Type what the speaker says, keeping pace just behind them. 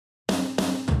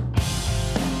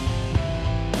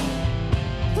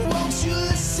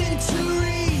into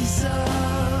reason.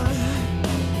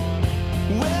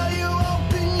 Will you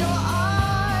open your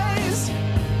eyes?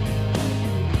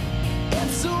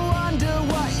 It's a wonder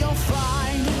what you'll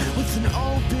find with an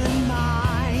open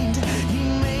mind. You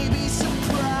may be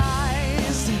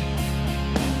surprised.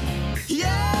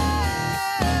 Yeah.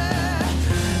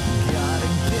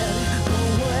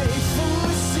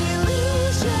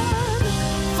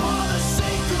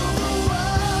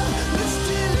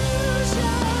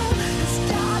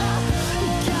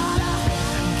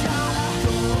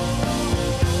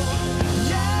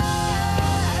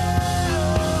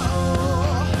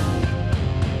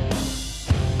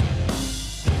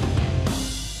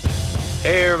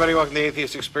 Hey everybody, welcome to the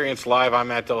Atheist Experience Live. I'm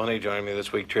Matt Dillahunty. Joining me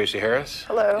this week, Tracie Harris.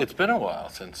 Hello. It's been a while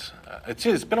since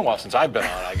it's been a while since I've been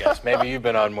on. I guess maybe you've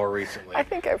been on more recently. I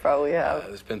think I probably have.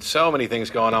 There's been so many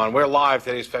things going on. We're live.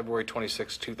 Today's February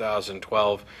 26,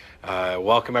 2012.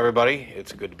 Welcome everybody.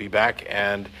 It's good to be back.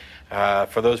 And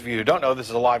for those of you who don't know, this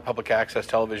is a live public access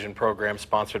television program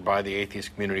sponsored by the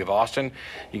Atheist Community of Austin.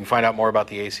 You can find out more about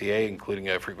the ACA, including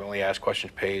a frequently asked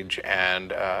questions page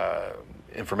and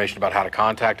information about how to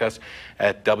contact us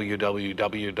at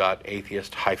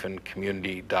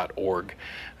www.atheist-community.org.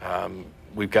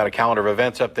 We've got a calendar of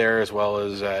events up there, as well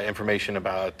as information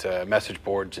about message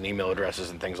boards and email addresses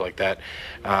and things like that.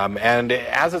 And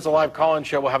as it's a live call-in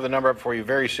show, we'll have the number up for you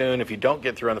very soon. If you don't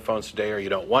get through on the phones today or you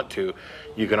don't want to,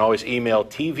 you can always email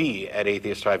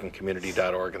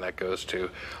tv@atheist-community.org, and that goes to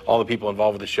all the people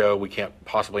involved with the show. We can't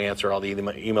possibly answer all the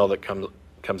email that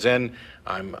comes in.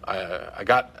 I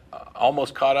got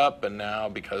almost caught up, and now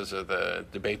because of the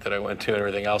debate that I went to and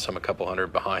everything else, I'm a couple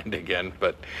hundred behind again,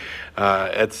 but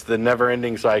it's the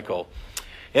never-ending cycle.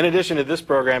 In addition to this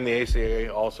program, the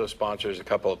ACA also sponsors a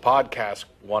couple of podcasts,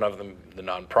 one of them, The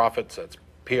Nonprofits, that's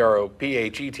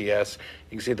PROPHETS. You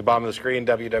can see at the bottom of the screen,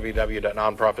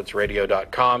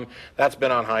 www.nonprofitsradio.com. That's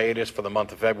been on hiatus for the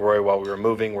month of February while we were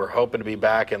moving. We're hoping to be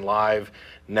back and live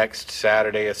next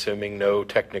Saturday, assuming no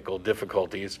technical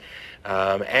difficulties.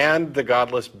 And The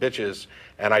Godless Bitches.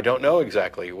 And I don't know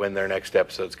exactly when their next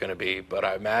episode's going to be, but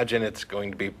I imagine it's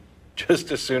going to be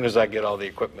just as soon as I get all the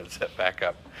equipment set back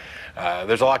up.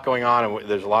 There's a lot going on, and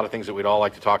there's a lot of things that we'd all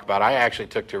like to talk about. I actually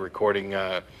took to recording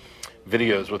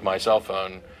videos with my cell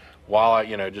phone while I,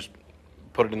 just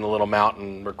put it in the little mount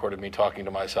and recorded me talking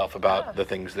to myself about the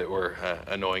things that were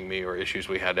annoying me or issues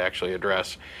we had to actually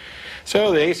address.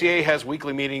 So the ACA has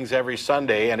weekly meetings every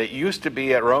Sunday, and it used to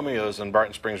be at Romeo's on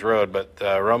Barton Springs Road, but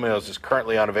Romeo's is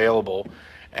currently unavailable.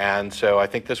 And so I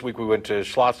think this week we went to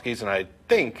Schlotsky's, and I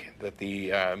think that the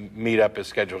meetup is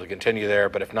scheduled to continue there.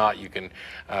 But if not, you can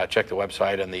check the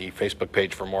website and the Facebook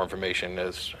page for more information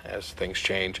as things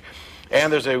change.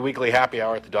 And there's a weekly happy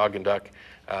hour at the Dog and Duck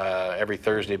every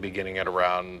Thursday beginning at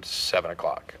around 7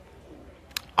 o'clock.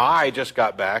 I just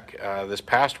got back this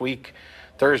past week,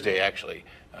 Thursday actually.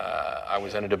 I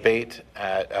was in a debate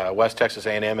at West Texas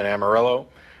A&M in Amarillo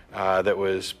that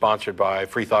was sponsored by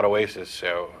Free Thought Oasis.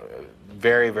 So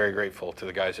very, very grateful to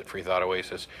the guys at Free Thought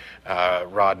Oasis,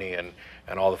 Rodney and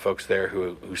all the folks there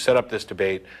who set up this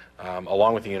debate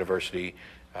along with the university.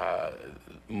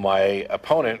 My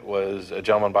opponent was a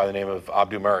gentleman by the name of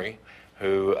Abdu Murray,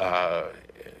 who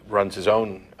runs his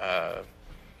own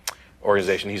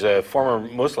organization. He's a former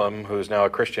Muslim who is now a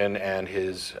Christian, and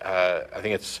his, I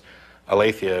think it's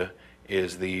Aletheia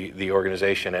is the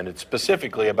organization, and it's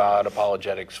specifically about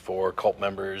apologetics for cult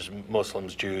members,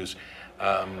 Muslims, Jews.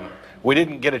 We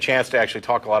didn't get a chance to actually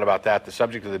talk a lot about that. The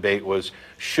subject of the debate was,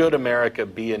 should America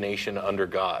be a nation under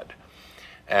God?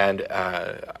 And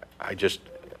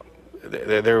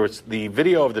there was the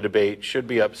video of the debate should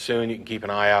be up soon. You can keep an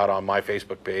eye out on my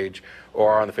Facebook page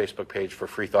or on the Facebook page for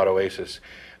Free Thought Oasis.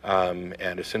 And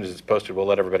as soon as it's posted, we'll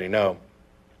let everybody know.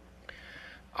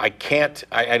 I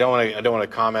don't want to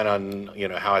comment on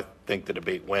how I think the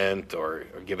debate went or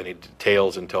give any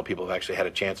details until people have actually had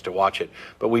a chance to watch it.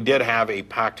 But we did have a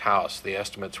packed house. The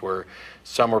estimates were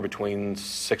somewhere between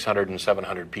 600 and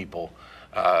 700 people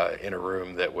in a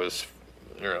room that was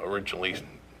originally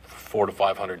 400 to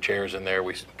 500 chairs in there.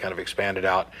 We kind of expanded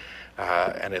out,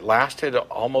 and it lasted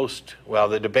almost, well,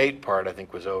 the debate part I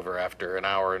think was over after an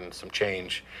hour and some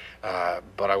change,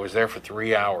 but I was there for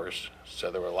 3 hours,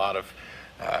 so there were a lot of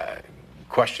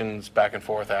questions back and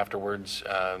forth afterwards,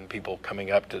 people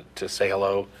coming up to say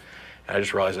hello, and I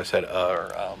just realized I said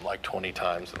like 20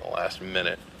 times in the last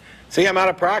minute. See, I'm out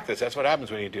of practice. That's what happens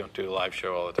when you don't do a live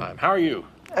show all the time. How are you?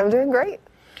 I'm doing great.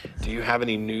 Do you have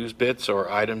any news bits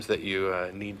or items that you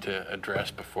need to address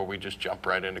before we just jump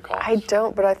right into calls? I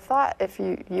don't, but I thought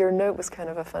your note was kind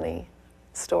of a funny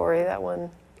story, that one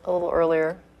a little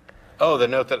earlier. Oh, the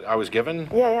note that I was given?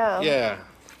 Yeah. Yeah.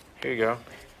 Here you go.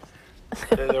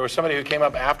 There was somebody who came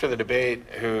up after the debate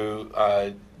who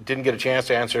didn't get a chance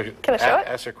to answer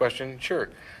ask their question. Sure.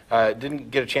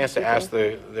 Didn't get a chance to ask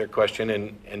their question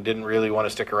and didn't really want to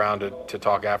stick around to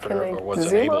talk after or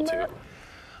wasn't able to.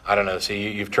 I don't know.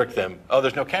 See, you've tricked them. Oh,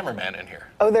 there's no cameraman in here.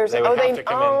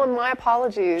 Oh, my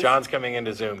apologies. John's coming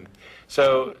into Zoom.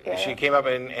 So she came up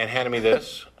and handed me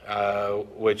this,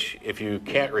 which if you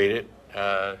can't read it,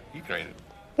 you can read it.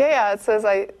 Yeah, it says,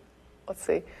 let's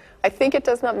see. I think it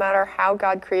does not matter how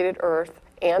God created earth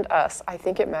and us. I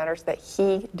think it matters that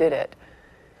he did it.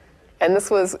 And this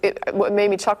was, what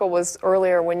made me chuckle was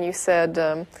earlier when you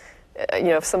said,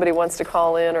 if somebody wants to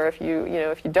call in or if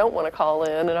you don't want to call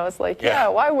in. And I was like,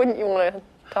 why wouldn't you want to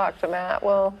talk to Matt?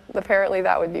 Well, apparently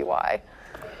that would be why.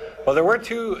 Well, there were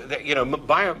two,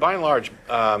 by and large,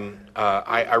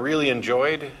 I really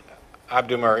enjoyed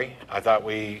Abdu Murray. I thought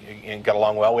we got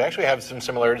along well. We actually have some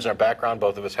similarities in our background,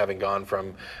 both of us having gone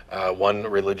from one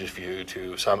religious view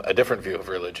to a different view of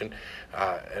religion,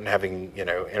 and having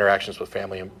interactions with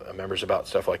family members about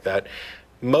stuff like that.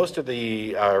 Most of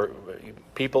the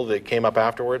people that came up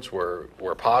afterwards were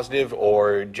positive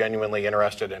or genuinely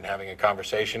interested in having a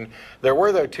conversation. There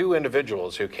were, though, two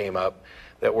individuals who came up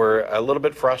that were a little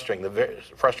bit frustrating.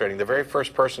 The very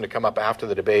first person to come up after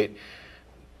the debate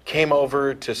came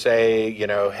over to say,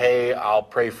 hey, I'll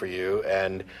pray for you,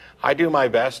 and I do my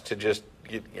best to just,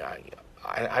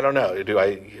 I don't know, do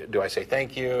I say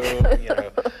thank you?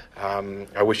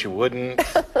 I wish you wouldn't.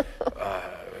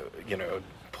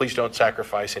 Please don't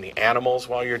sacrifice any animals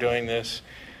while you're doing this.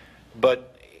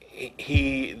 But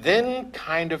he then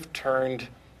kind of turned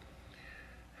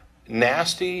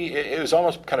nasty. It was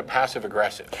almost kind of passive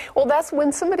aggressive. Well, that's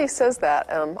when somebody says that,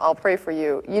 I'll pray for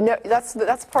you.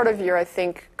 That's part of your, I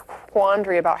think,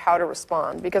 quandary about how to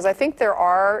respond. Because I think there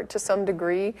are, to some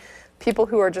degree, people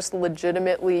who are just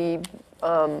legitimately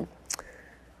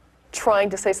trying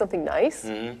to say something nice.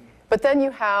 Mm-hmm. But then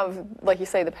you have, like you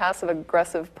say, the passive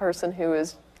aggressive person who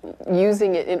is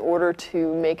using it in order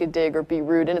to make a dig or be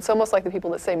rude. And it's almost like the people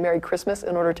that say Merry Christmas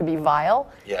in order to be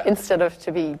vile instead of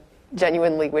to be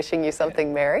genuinely wishing you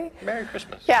something merry. Merry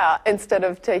Christmas. Yeah, instead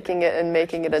of taking it and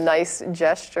making it a nice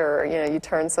gesture, you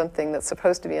turn something that's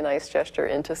supposed to be a nice gesture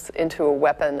into a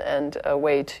weapon and a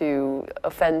way to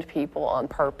offend people on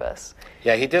purpose.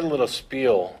 Yeah, he did a little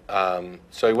spiel.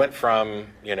 So he went from,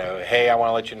 hey, I want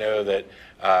to let you know that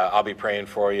I'll be praying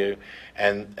for you,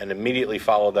 and immediately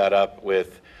followed that up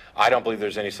with, I don't believe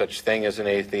there's any such thing as an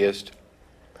atheist,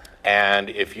 and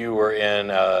if you were in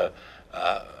a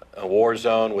war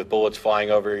zone with bullets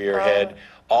flying over your head,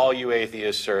 all you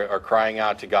atheists are crying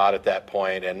out to God at that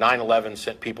point, and 9/11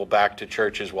 sent people back to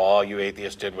churches while all you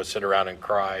atheists did was sit around and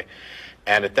cry.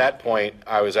 And at that point,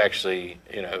 I was actually,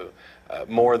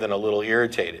 more than a little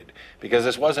irritated, because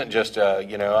this wasn't just,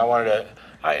 I wanted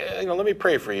to, let me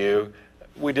pray for you.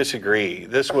 We disagree.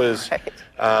 This was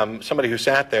somebody who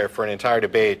sat there for an entire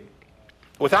debate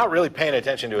without really paying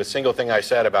attention to a single thing I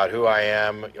said about who I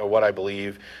am or what I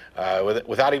believe,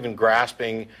 without even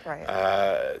grasping,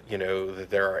 that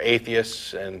there are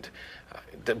atheists, and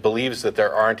believes that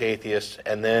there aren't atheists,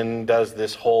 and then does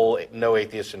this whole no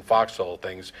atheists in foxhole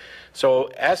things. So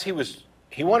as he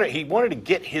wanted to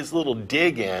get his little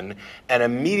dig in and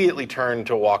immediately turned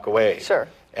to walk away. Sure.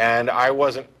 And I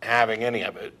wasn't having any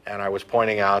of it. And I was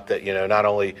pointing out that, not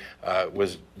only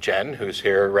was Jen, who's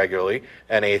here regularly,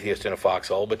 an atheist in a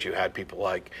foxhole, but you had people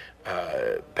like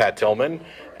Pat Tillman,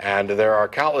 and there are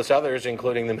countless others,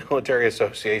 including the Military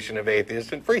Association of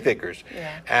Atheists and Freethinkers.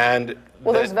 Yeah. And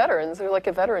there's veterans. They're like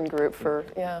a veteran group for,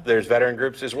 There's veteran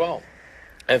groups as well.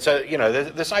 And so,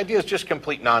 this idea is just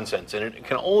complete nonsense, and it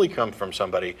can only come from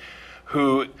somebody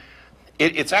who,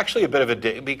 it's actually a bit of a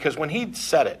dig, because when he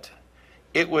said it,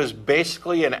 it was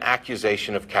basically an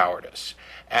accusation of cowardice.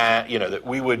 That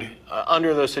we would,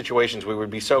 under those situations, we would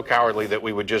be so cowardly that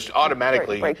we would just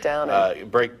automatically break down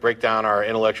our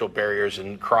intellectual barriers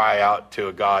and cry out to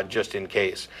a God just in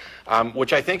case.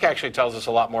 Which I think actually tells us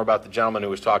a lot more about the gentleman who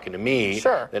was talking to me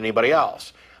than anybody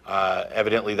else.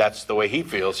 Evidently, that's the way he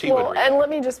feels. He would react. And let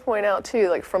me just point out, too,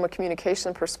 like from a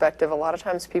communication perspective, a lot of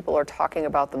times people are talking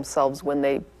about themselves when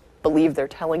they believe they're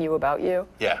telling you about you.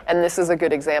 Yeah. And this is a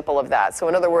good example of that. So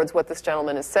in other words, what this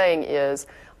gentleman is saying is,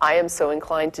 I am so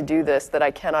inclined to do this that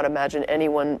I cannot imagine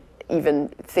anyone even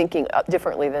thinking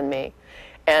differently than me.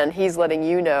 And he's letting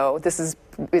you know, this is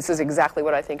exactly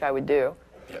what I think I would do.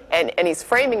 Yep. And he's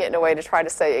framing it in a way to try to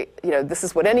say, this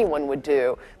is what anyone would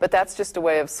do. But that's just a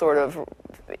way of sort of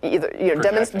either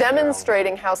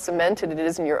demonstrating how cemented it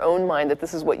is in your own mind that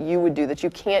this is what you would do, that you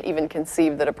can't even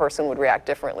conceive that a person would react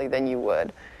differently than you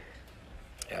would.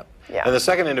 Yeah. And the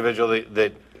second individual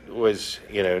that was,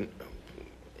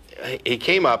 he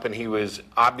came up and he was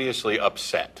obviously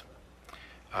upset.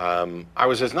 I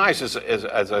was as nice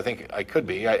as I think I could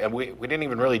be. We didn't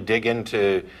even really dig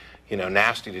into,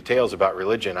 nasty details about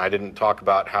religion. I didn't talk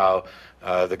about how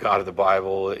the God of the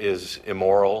Bible is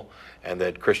immoral and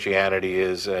that Christianity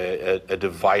is a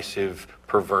divisive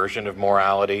perversion of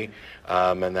morality,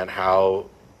 and then how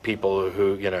people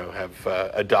who have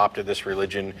adopted this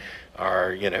religion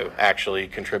are actually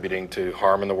contributing to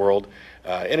harm in the world,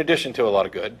 in addition to a lot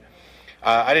of good.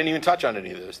 I didn't even touch on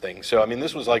any of those things. So I mean,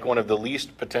 this was like one of the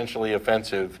least potentially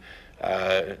offensive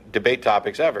debate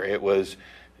topics ever. It was,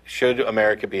 should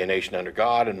America be a nation under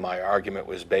God? And my argument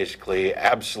was basically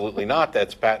absolutely not.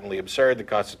 That's patently absurd. The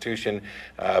Constitution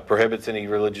prohibits any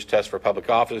religious test for public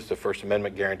office. The First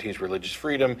Amendment guarantees religious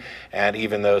freedom. And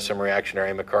even though some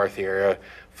reactionary McCarthy-era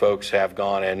folks have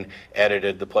gone and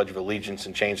edited the Pledge of Allegiance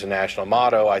and changed the national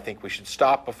motto, I think we should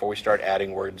stop before we start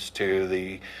adding words to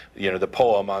the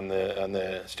poem on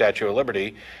the Statue of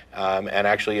Liberty, and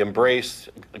actually embrace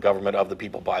the government of the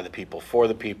people, by the people, for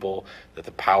the people. That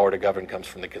the power to govern comes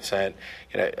from the consent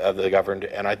of the governed.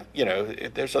 And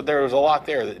there was a lot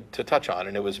there to touch on,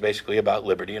 and it was basically about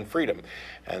liberty and freedom.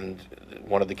 And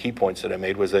one of the key points that I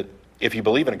made was that if you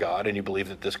believe in a God and you believe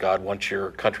that this God wants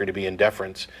your country to be in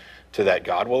deference to that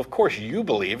God, well, of course you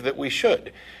believe that we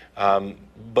should,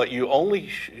 but you only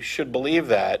should believe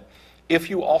that if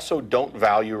you also don't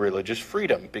value religious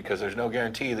freedom, because there's no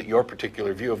guarantee that your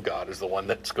particular view of God is the one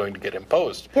that's going to get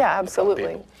imposed. Yeah,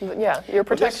 absolutely. Yeah, your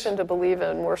protection to believe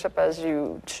and worship as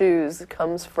you choose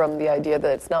comes from the idea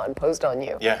that it's not imposed on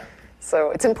you. Yeah.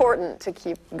 So it's important to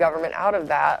keep government out of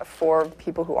that for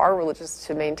people who are religious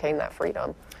to maintain that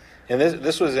freedom. And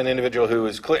this was an individual who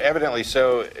was evidently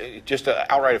so just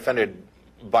outright offended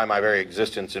by my very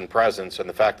existence and presence and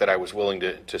the fact that I was willing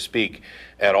to speak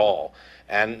at all.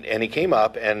 And he came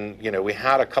up and, we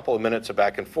had a couple of minutes of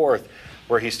back and forth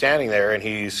where he's standing there and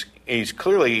he's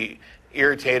clearly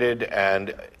irritated,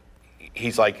 and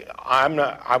he's like, I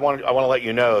want to let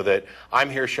you know that I'm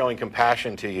here showing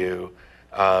compassion to you.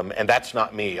 And that's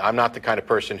not me. I'm not the kind of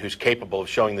person who's capable of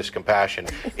showing this compassion.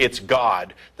 It's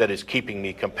God that is keeping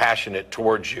me compassionate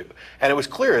towards you. And it was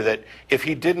clear that if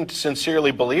he didn't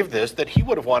sincerely believe this, that he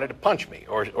would have wanted to punch me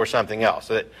or something else.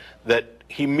 That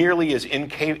he merely is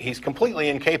he's completely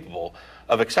incapable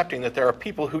of accepting that there are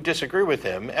people who disagree with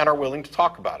him and are willing to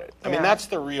talk about it. I mean, that's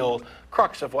the real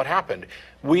crux of what happened.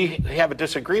 We have a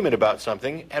disagreement about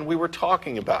something, and we were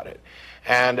talking about it.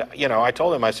 And, I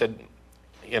told him, I said,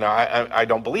 I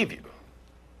don't believe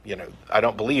you. I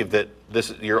don't believe that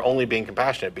you're only being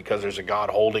compassionate because there's a God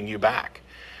holding you back.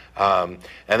 And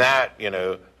that,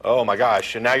 oh my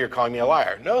gosh, and now you're calling me a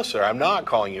liar. No, sir, I'm not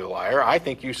calling you a liar. I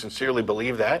think you sincerely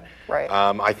believe that. Right.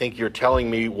 I think you're telling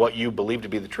me what you believe to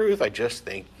be the truth. I just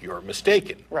think you're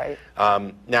mistaken. Right.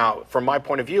 Now, from my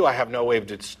point of view, I have no way of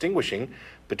distinguishing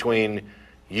between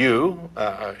you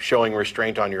showing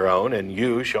restraint on your own and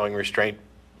you showing restraint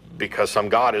because some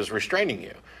God is restraining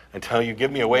you. Until you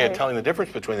give me a way of telling the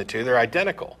difference between the two, they're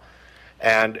identical.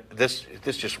 And this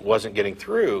just wasn't getting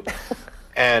through.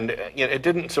 And it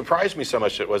didn't surprise me so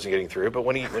much that it wasn't getting through. But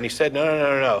when he said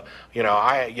no,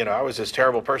 I was this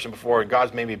terrible person before, and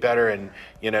God's made me better, and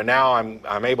now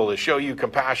I'm able to show you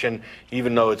compassion,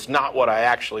 even though it's not what I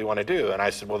actually want to do. And I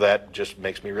said, well, that just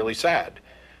makes me really sad.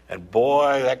 And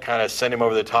boy, that kind of sent him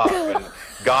over the top. And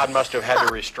God must have had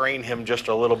to restrain him just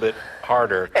a little bit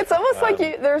harder. It's almost like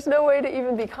there's no way to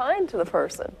even be kind to the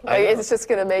person. Like, it's just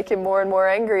going to make him more and more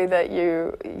angry that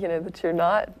that you're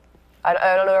not. I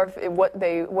don't know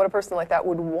what a person like that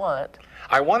would want.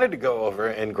 I wanted to go over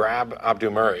and grab Abdu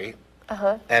Murray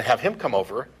and have him come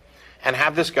over and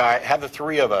have the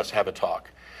three of us have a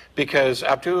talk, because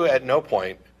Abdu at no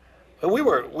point. We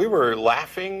were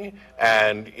laughing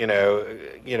and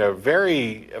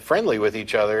very friendly with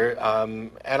each other,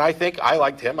 and I think I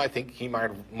liked him. I think he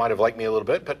might have liked me a little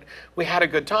bit, but we had a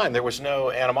good time. There was no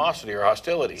animosity or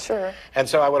hostility. Sure. And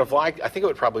so I think it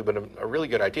would probably been a really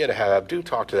good idea to have Abdu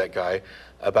talk to that guy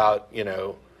about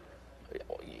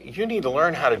you need to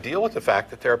learn how to deal with the fact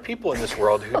that there are people in this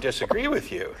world who disagree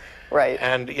with you. Right.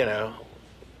 And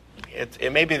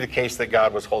it may be the case that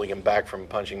God was holding him back from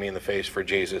punching me in the face for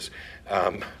Jesus.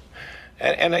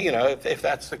 If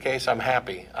that's the case, I'm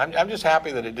happy. I'm just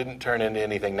happy that it didn't turn into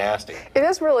anything nasty. It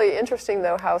is really interesting,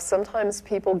 though, how sometimes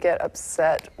people get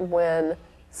upset when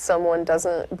someone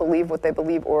doesn't believe what they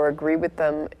believe or agree with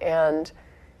them. And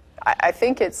I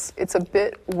think it's a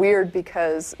bit weird,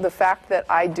 because the fact that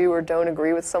I do or don't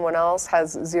agree with someone else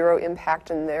has zero impact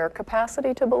in their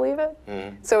capacity to believe it.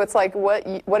 Mm. So it's like what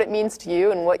it means to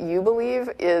you and what you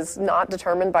believe is not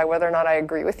determined by whether or not I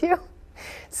agree with you.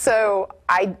 So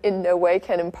I in no way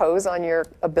can impose on your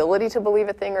ability to believe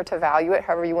a thing or to value it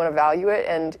however you want to value it,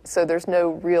 and so there's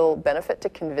no real benefit to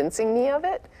convincing me of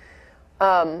it.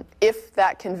 If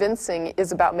that convincing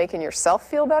is about making yourself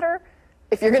feel better,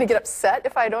 if you're going to get upset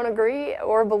if I don't agree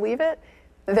or believe it,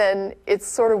 then it's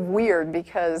sort of weird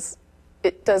because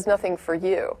it does nothing for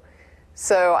you.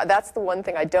 So that's the one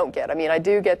thing I don't get. I mean, I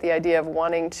do get the idea of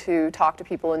wanting to talk to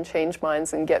people and change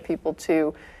minds and get people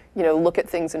to, you know, look at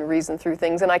things and reason through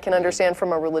things. And I can understand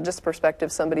from a religious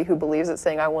perspective somebody who believes it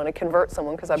saying, I want to convert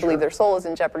someone because I believe their soul is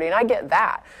in jeopardy. And I get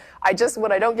that.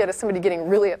 What I don't get is somebody getting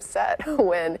really upset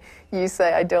when you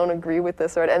say, I don't agree with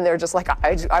this, and they're just like,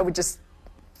 I would just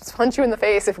punch you in the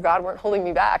face if God weren't holding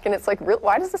me back. And it's like,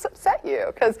 why does this upset you?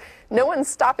 Because no one's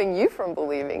stopping you from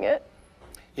believing it.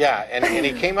 Yeah, and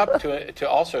he came up to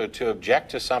also to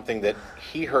object to something that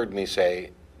he heard me say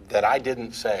that I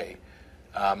didn't say.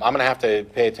 I'm going to have to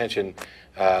pay attention.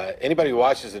 Anybody who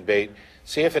watches the debate,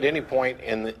 see if at any point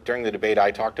during the debate I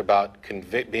talked about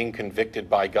being convicted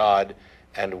by God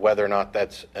and whether or not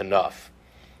that's enough.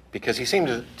 Because he seemed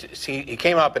to see, he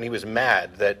came up and he was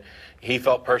mad that he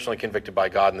felt personally convicted by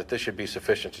God and that this should be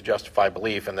sufficient to justify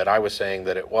belief, and that I was saying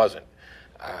that it wasn't.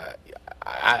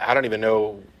 I don't even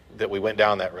know that we went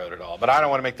down that road at all. But I don't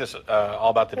want to make this all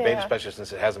about the debate, especially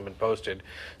since it hasn't been posted.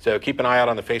 So keep an eye out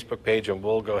on the Facebook page, and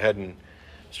we'll go ahead and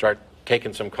start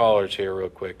taking some callers here real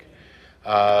quick.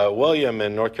 William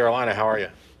in North Carolina, how are you?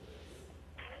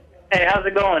 Hey, how's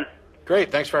it going?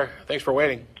 Great. Thanks for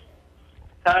waiting.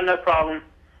 No problem.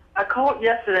 I called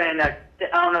yesterday, and I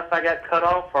don't know if I got cut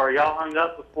off or y'all hung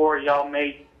up before y'all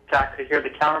I could hear the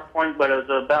counterpoint, but it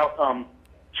was about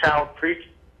child preaching.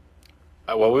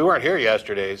 Well, we weren't here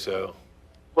yesterday, so.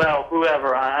 Well,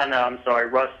 whoever, I know, I'm sorry,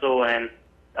 Russell and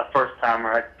a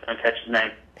first-timer, I couldn't catch his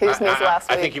name. Whose news last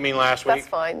week? I think you mean last week? That's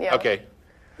fine, yeah. Okay.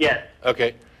 Yes.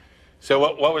 Okay. So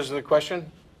what was the question?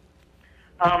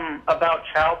 About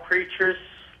child preachers,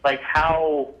 like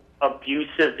how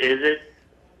abusive is it?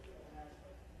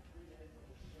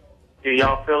 Do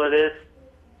y'all feel it is?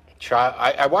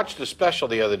 I watched a special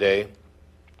the other day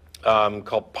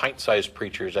called Pint-Sized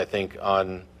Preachers, I think,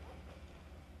 on,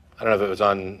 I don't know if it was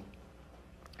on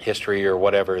History or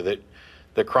whatever, that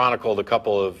chronicled a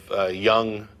couple of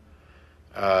young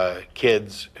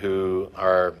kids who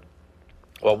are,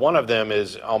 well, one of them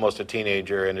is almost a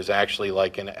teenager and is actually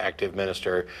like an active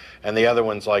minister, and the other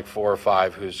one's like 4 or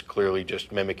 5 who's clearly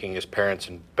just mimicking his parents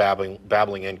and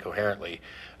babbling incoherently,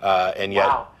 and yet.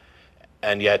 Wow.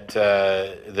 And yet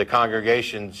the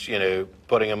congregation's, you know,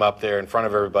 putting him up there in front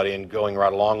of everybody and going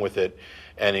right along with it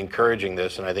and encouraging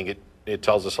this. And I think it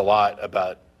tells us a lot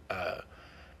about,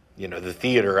 you know, the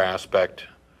theater aspect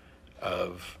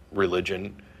of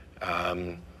religion.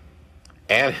 And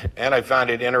I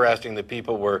found it interesting that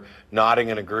people were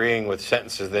nodding and agreeing with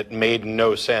sentences that made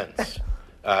no sense,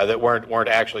 that weren't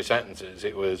actually sentences.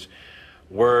 It was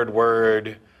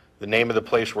word, the name of the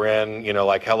place we're in, you know,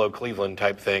 like Hello Cleveland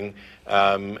type thing,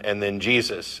 and then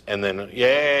Jesus, and then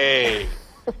yay,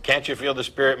 can't you feel the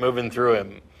Spirit moving through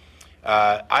him?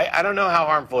 I don't know how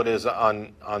harmful it is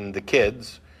on the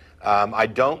kids. I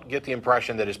don't get the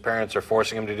impression that his parents are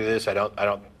forcing him to do this. I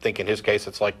don't think in his case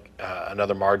it's like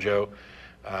another Marjo,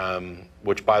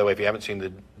 which, by the way, if you haven't seen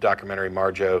the documentary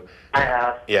Marjo, I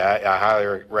have. Yeah, I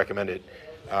highly recommend it.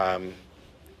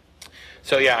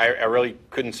 So yeah, I really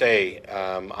couldn't say.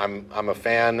 I'm a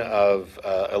fan of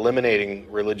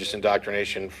eliminating religious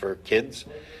indoctrination for kids,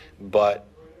 but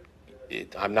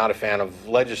I'm not a fan of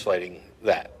legislating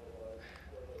that.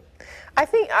 I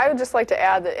think I would just like to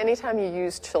add that anytime you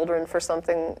use children for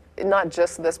something, not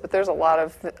just this, but there's a lot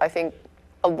of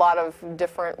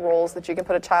different roles that you can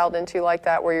put a child into like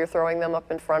that, where you're throwing them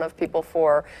up in front of people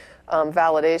for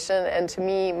validation. And to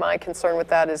me, my concern with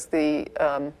that is the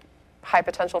high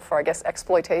potential for, I guess,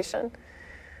 exploitation.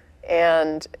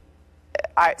 And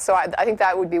I think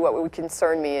that would be what would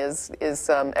concern me is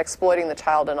exploiting the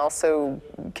child and also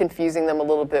confusing them a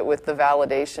little bit with the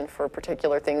validation for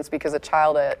particular things, because a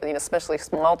child, especially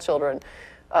small children,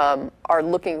 are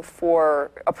looking for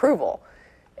approval.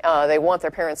 They want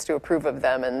their parents to approve of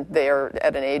them, and they are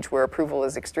at an age where approval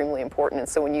is extremely important. And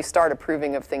so when you start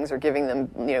approving of things or giving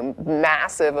them,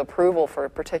 massive approval for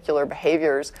particular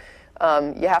behaviors,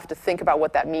 you have to think about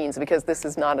what that means, because this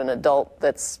is not an adult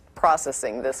that's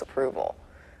processing this approval.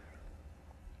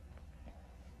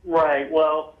 Right.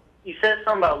 Well, you said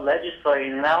something about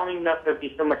legislating, and I don't even know if it'd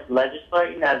be so much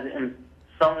legislating as in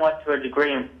somewhat to a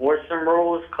degree enforcing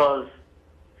rules, because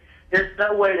there's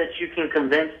no way that you can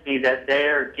convince me that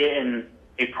they're getting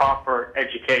a proper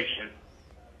education.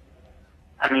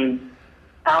 I mean,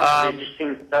 it just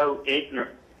seems so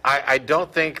ignorant. I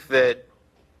don't think that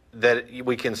that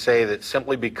we can say that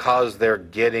simply because they're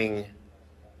being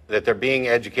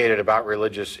educated about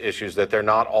religious issues, that they're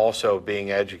not also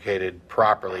being educated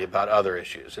properly about other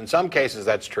issues. In some cases,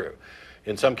 that's true.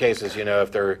 In some cases, you know,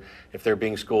 if they're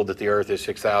being schooled that the Earth is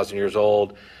 6,000 years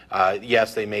old,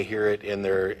 yes, they may hear it in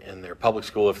their public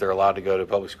school if they're allowed to go to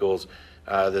public schools,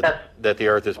 that the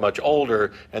Earth is much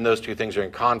older, and those two things are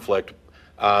in conflict.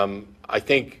 I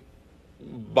think,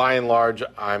 by and large,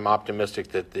 I'm optimistic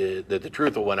that the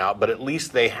truth will win out, but at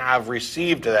least they have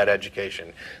received that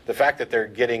education. The fact that they're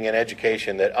getting an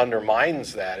education that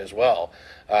undermines that as well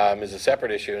is a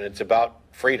separate issue, and it's about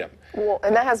freedom. Well,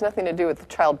 and that has nothing to do with the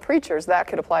child preachers. That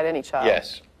could apply to any child.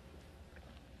 Yes.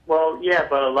 Well, yeah,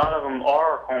 but a lot of them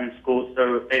are homeschooled,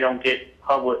 so if they don't get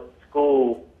public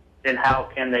school, then how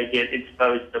can they get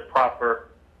exposed to proper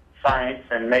science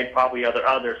and probably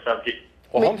other subjects?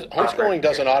 Well, homeschooling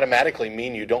doesn't automatically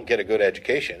mean you don't get a good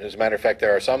education. As a matter of fact,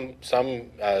 there are some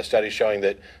studies showing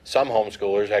that some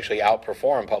homeschoolers actually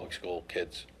outperform public school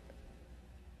kids.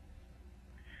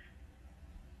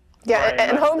 Yeah,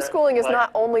 and homeschooling is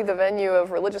not only the venue of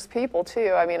religious people,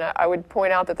 too. I mean, I would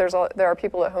point out that there are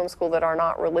people at homeschool that are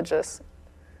not religious.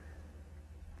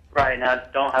 Right, and I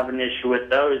don't have an issue with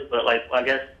those, but, like, I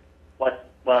guess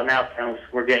now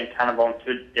we're getting kind of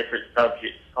onto different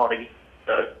subjects already,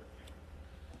 so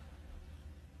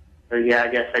yeah, I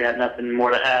guess I got nothing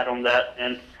more to add on that.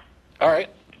 And all right.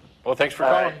 Well, thanks for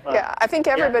calling. Yeah, I think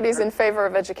everybody's in favor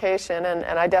of education, and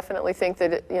I definitely think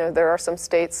that there are some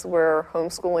states where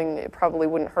homeschooling, it probably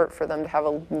wouldn't hurt for them to have a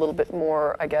little bit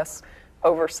more, I guess,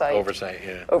 oversight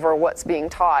yeah, over what's being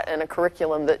taught, and a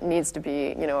curriculum that needs to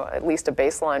be, at least a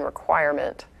baseline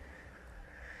requirement.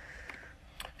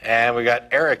 And we got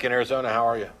Eric in Arizona. How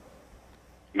are you?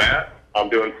 Matt, I'm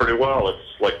doing pretty well. It's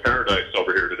like paradise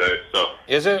over here today. So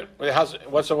is it?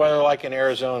 What's the weather like in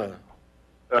Arizona?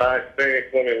 I think,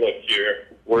 let me look here.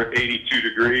 We're at 82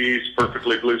 degrees,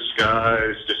 perfectly blue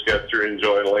skies. Just got through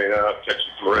enjoying laying out, catching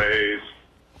some rays,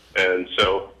 and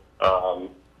so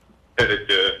headed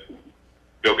to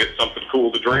go get something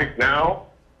cool to drink now,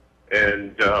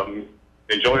 and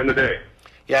enjoying the day.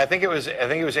 Yeah, I think it was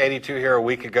 82 here a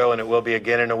week ago, and it will be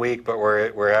again in a week. But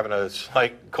we're having a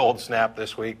slight cold snap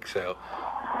this week, so.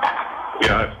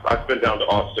 Yeah, I've been down to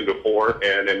Austin before,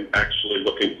 and am actually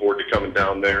looking forward to coming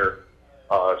down there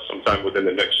sometime within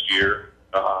the next year.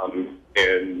 And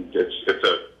it's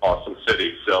an awesome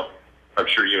city, so I'm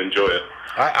sure you enjoy it.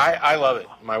 I love it.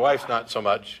 My wife's not so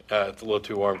much. It's a little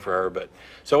too warm for her. But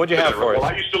so what'd you have for us?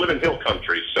 Well, I used to live in Hill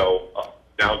Country, so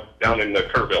down in the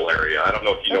Kerrville area. I don't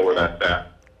know if you know where that's at.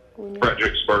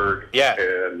 Fredericksburg. Yeah.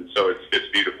 And so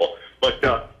it's beautiful.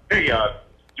 But hey,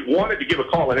 wanted to give a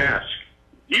call and ask.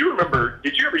 Do you remember?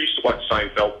 Did you ever used to watch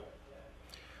Seinfeld?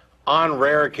 On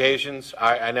rare occasions,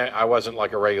 I wasn't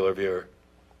like a regular viewer.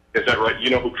 Is that right? You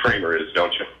know who Kramer is,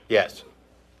 don't you? Yes.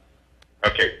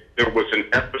 Okay. There was an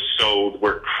episode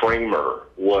where Kramer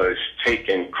was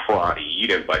taking karate. You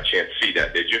didn't by chance see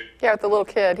that, did you? Yeah, with the little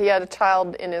kid. He had a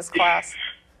child in his class.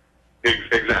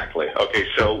 Exactly. Okay,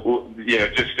 so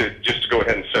just to go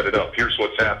ahead and set it up, here's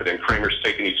what's happening. Kramer's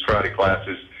taking these karate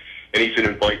classes, and he's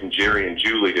inviting Jerry and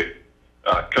Julie to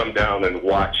come down and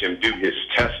watch him do his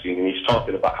testing, and he's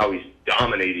talking about how he's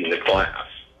dominating the class.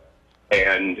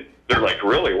 And they're like,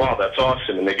 really? Wow, that's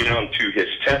awesome. And they get on to his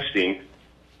testing,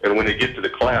 and when they get to the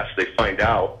class, they find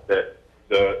out that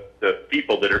the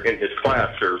people that are in his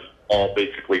class are all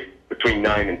basically between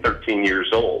 9 and 13 years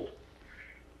old.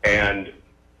 And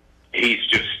he's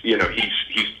just,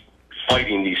 he's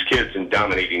fighting these kids and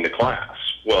dominating the class.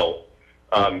 Well,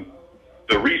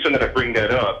 the reason that I bring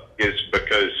that up is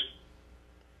because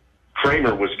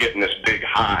Kramer was getting this big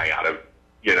high out of,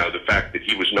 the fact that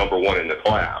he was number one in the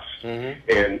class. Mm-hmm.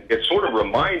 And it sort of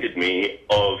reminded me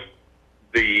of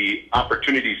the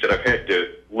opportunities that I've had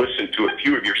to listen to a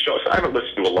few of your shows. I haven't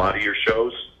listened to a lot of your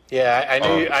shows.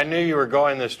 Yeah, I knew you were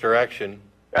going this direction.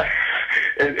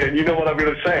 And you know what I'm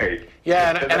going to say.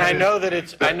 Yeah, and I know that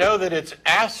it's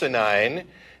asinine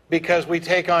because we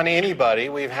take on anybody.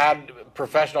 We've had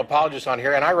professional apologists on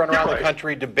here, and I run around the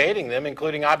country debating them,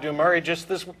 including Abdu Murray just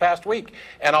this past week.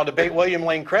 And I'll debate William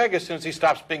Lane Craig as soon as he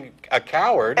stops being a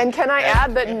coward. And can I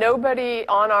add that nobody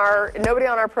on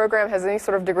our program has any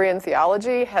sort of degree in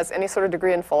theology, has any sort of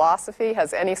degree in philosophy,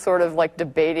 has any sort of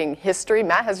debating history.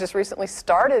 Matt has just recently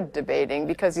started debating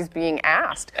because he's being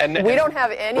asked. We don't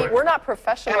have any. We're not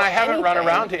professional. And I haven't run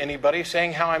around to anybody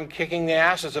saying how I'm kicking the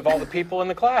asses of all the people in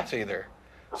the class either.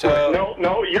 So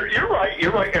no, you're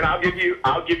right, and I'll give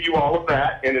you all of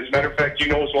that. And as a matter of fact, you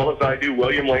know as well as I do,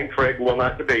 William Lane Craig will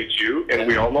not debate you, and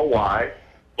we all know why.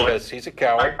 because he's a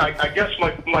coward. I guess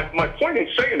my point in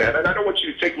saying that, and I don't want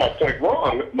you to take my point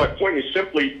wrong, my point is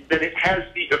simply that it has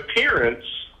the appearance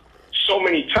so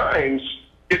many times,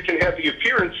 it can have the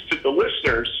appearance to the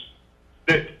listeners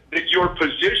that your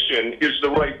position is the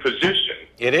right position.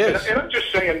 It is. And I'm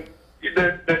just saying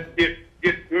that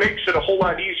it makes it a whole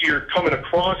lot easier coming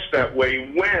across that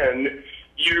way when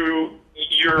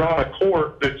you're on a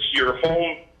court that's your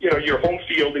home, your home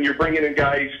field, and you're bringing in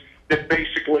guys that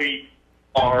basically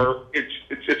are,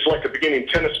 it's like a beginning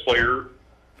tennis player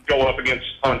go up against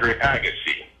Andre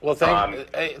Agassi. Well,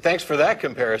 thanks for that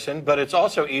comparison, but it's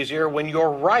also easier when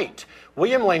you're right.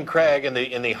 William Lane Craig and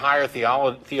the higher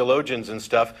theologians and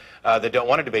stuff that don't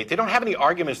want to debate, they don't have any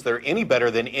arguments that are any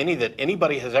better than any that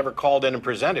anybody has ever called in and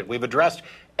presented. We've addressed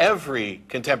every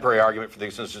contemporary argument for the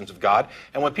existence of God,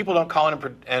 and when people don't call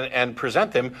in and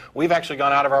present them, we've actually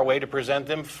gone out of our way to present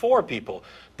them for people.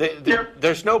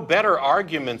 There's no better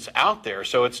arguments out there,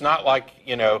 so it's not like,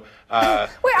 Wait,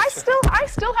 I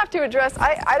still have to address,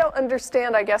 I don't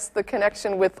understand, I guess, the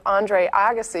connection with Andre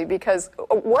Agassi, because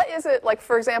what is it, like,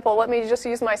 for example, let me just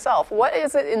use myself. What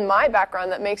is it in my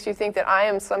background that makes you think that I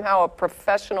am somehow a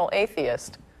professional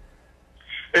atheist?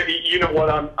 You know what,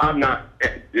 I'm not,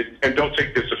 and don't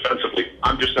take this offensively,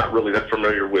 I'm just not really that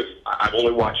familiar with, I've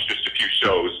only watched just a few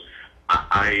shows.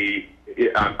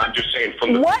 I'm just saying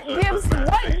from the... What gives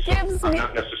I'm me...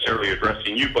 not necessarily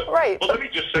addressing you, but, right. But let me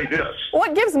just say this.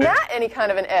 What gives Matt any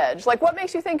kind of an edge? Like, what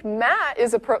makes you think Matt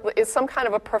is some kind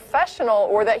of a professional,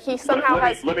 or that he somehow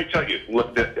has... Let me tell you,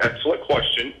 excellent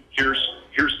question.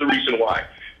 Here's the reason why.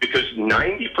 Because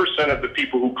 90% of the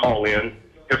people who call in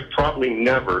have probably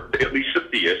never, at least a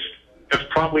theist, have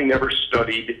probably never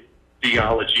studied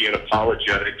theology and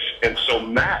apologetics. And so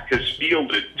Matt has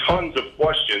fielded tons of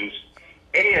questions,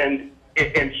 and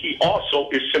he also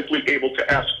is simply able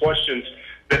to ask questions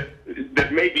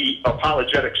that may be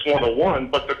apologetics 101,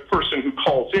 but the person who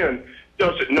calls in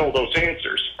doesn't know those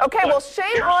answers. Okay, well,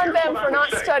 shame on them for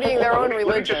not studying their own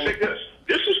religion. Let me just say this.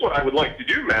 This is what I would like to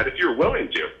do, Matt, if you're willing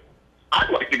to. I'd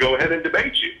like to go ahead and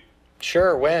debate you.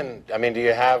 Sure, when? I mean, do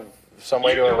you have some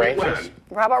way to arrange this?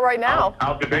 How about right now?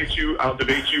 I'll debate you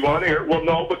on air. Well,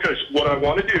 no, because what I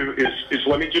want to do is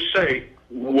let me just say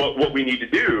what we need to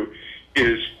do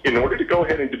is, in order to go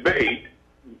ahead and debate,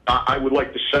 I would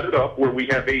like to set it up where we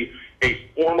have a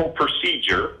formal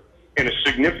procedure, and a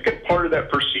significant part of that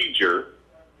procedure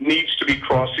needs to be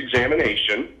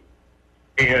cross-examination,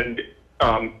 and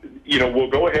we'll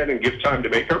go ahead and give time to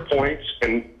make our points,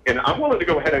 and I'm willing to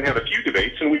go ahead and have a few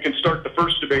debates, and we can start the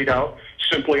first debate out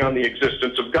simply on the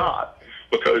existence of God.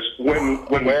 Because when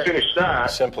we finish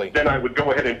that, then I would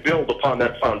go ahead and build upon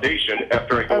that foundation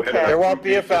after I go ahead and... There won't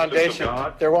be a foundation.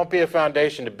 There won't be a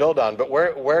foundation to build on. But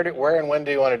where and when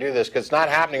do you want to do this? Because it's not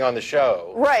happening on the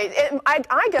show. Right.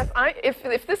 I guess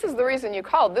if this is the reason you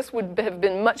called, this would have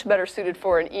been much better suited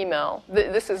for an email.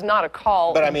 This is not a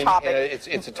call. But I mean, topic.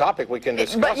 It's a topic we can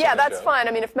discuss. But yeah, that's fine.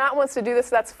 I mean, if Matt wants to do this,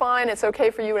 that's fine. It's okay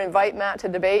for you to invite Matt to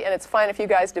debate, and it's fine if you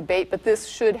guys debate. But this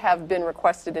should have been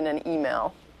requested in an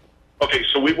email. Okay,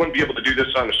 so we wouldn't be able to do this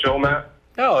on the show, Matt?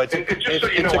 No, it's and just so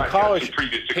you know, I've had some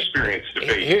previous experience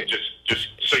debating, just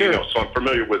so you know, so I'm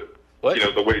familiar with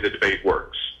the way the debate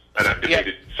works. And I've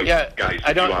debated some guys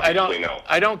that you obviously know.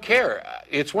 I don't care.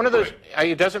 It's one of those,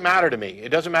 it doesn't matter to me. It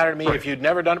doesn't matter to me if you'd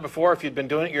never done it before, if you'd been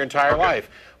doing it your entire life.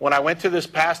 When I went to this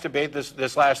past debate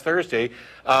this last Thursday,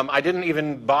 I didn't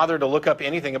even bother to look up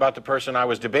anything about the person I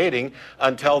was debating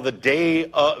until the day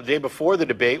before the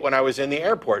debate when I was in the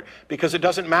airport, because it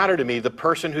doesn't matter to me the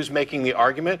person who's making the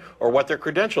argument or what their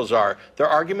credentials are. Their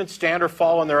arguments stand or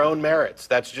fall on their own merits.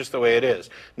 That's just the way it is.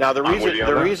 Now, the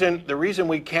reason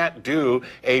we can't do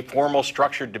a formal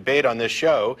structured debate on this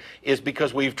show is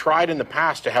because we've tried in the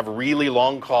past to have really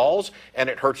long calls, and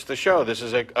it hurts the show. This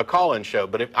is a call-in show,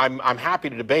 but I'm happy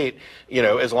to debate,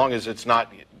 as long as it's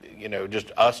not,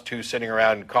 just us two sitting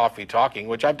around coffee talking,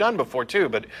 which I've done before too,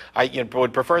 but I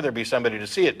would prefer there be somebody to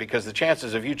see it, because the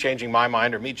chances of you changing my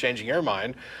mind or me changing your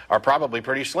mind are probably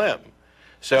pretty slim.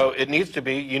 So it needs to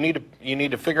be, you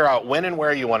need to figure out when and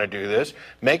where you want to do this,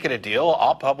 make it a deal.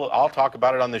 I'll talk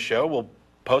about it on the show. We'll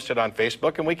post it on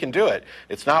Facebook, and we can do it.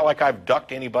 It's not like I've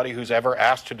ducked anybody who's ever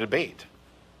asked to debate.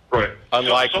 Right.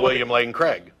 Unlike William Lane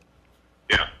Craig.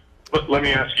 Yeah. But let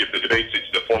me ask you,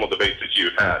 the formal debates that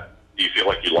you've had, do you feel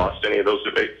like you lost any of those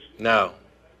debates? No.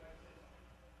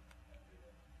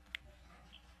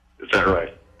 Is that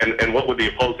right? And what would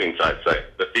the opposing side say,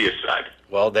 the theist side?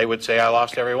 Well, they would say I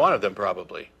lost every one of them,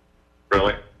 probably.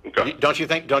 Really? Okay. Don't you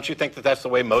think that that's the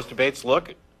way most debates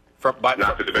look?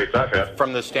 Not the debates I've had.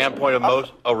 From the standpoint of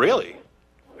most. Oh, really?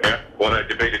 Yeah. When I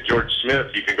debated George Smith,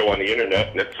 you can go on the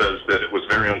internet and it says that it was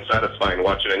very unsatisfying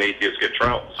watching an atheist get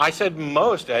trounced. I said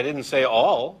most. I didn't say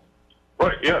all.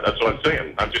 Right. Yeah, that's what I'm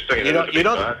saying. I'm just saying. You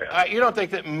don't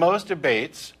think that most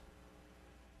debates,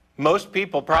 most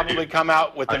people probably come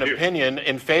out with an opinion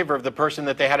in favor of the person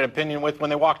that they had an opinion with when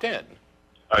they walked in?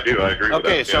 I do. I agree with that.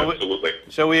 Okay, so absolutely.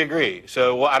 So we agree.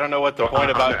 So well, I don't know what the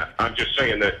point about. I'm just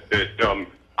saying that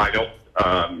I don't.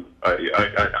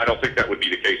 I don't think that would be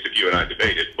the case if you and I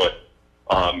debated. But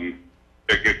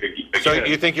again, so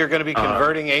you think you're going to be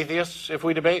converting atheists if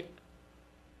we debate?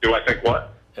 Do I think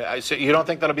what? So you don't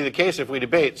think that'll be the case if we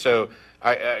debate? So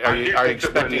are you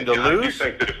expecting to lose? I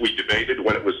do think that if we debated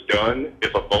when it was done,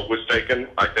 if a vote was taken,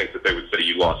 I think that they would say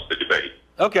you lost the debate.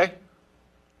 Okay.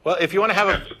 Well, if you want to have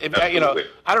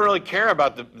I don't really care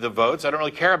about the votes. I don't really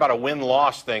care about a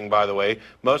win-loss thing, by the way.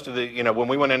 Most of the, when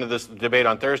we went into this debate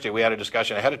on Thursday, we had a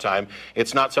discussion ahead of time.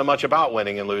 It's not so much about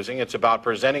winning and losing. It's about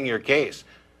presenting your case.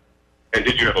 And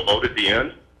did you have a vote at the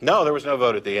end? No, there was no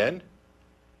vote at the end.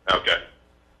 Okay.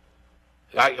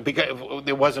 Because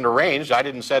it wasn't arranged. I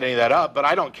didn't set any of that up, but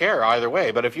I don't care either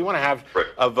way. But if you want to have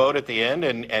a vote at the end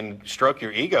and stroke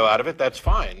your ego out of it, that's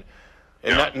fine.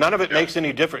 And none of it makes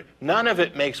any difference. None of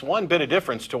it makes one bit of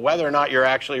difference to whether or not you're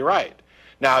actually right.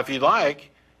 Now, if you'd like,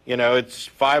 it's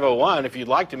 5:01. If you'd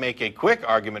like to make a quick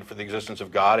argument for the existence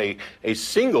of God, a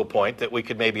single point that we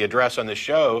could maybe address on the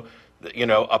show,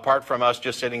 apart from us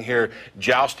just sitting here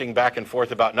jousting back and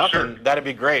forth about nothing, that'd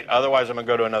be great. Otherwise, I'm going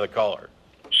to go to another caller.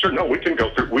 Sure. No, we can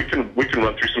go through. We can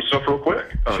run through some stuff real quick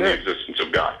on the existence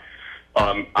of God.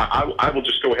 I will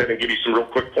just go ahead and give you some real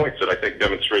quick points that I think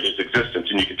demonstrate his existence,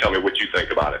 and you can tell me what you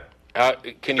think about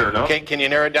it. Can you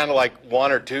narrow it down to like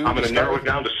one or two? I'm going to narrow it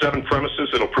down to 7 premises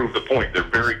that'll prove the point. They're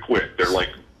very quick. They're like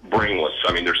brainless.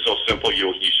 I mean, they're so simple.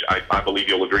 I believe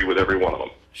you'll agree with every one of them.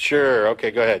 Sure. Okay.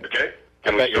 Go ahead. Okay.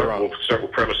 I bet you're wrong. We'll start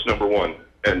with premise number 1.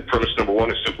 And premise number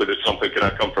 1 is simply that something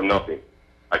cannot come from nothing.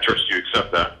 I trust you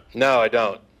accept that. No, I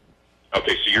don't.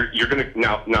 Okay, so you're going to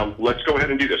now let's go ahead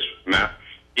and do this, Matt.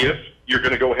 If you're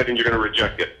going to go ahead and you're going to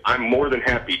reject it, I'm more than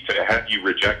happy to have you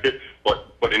reject it.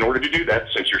 But in order to do that,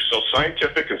 since you're so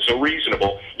scientific and so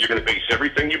reasonable, you're going to base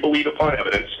everything you believe upon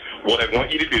evidence. What I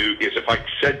want you to do is, if I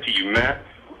said to you, Matt,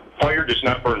 fire does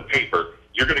not burn paper,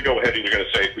 you're going to go ahead and you're going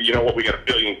to say, well, you know what, we got a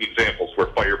billion examples where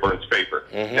fire burns paper.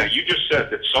 Mm-hmm. Now, you just said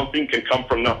that something can come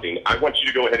from nothing. I want you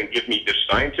to go ahead and give me the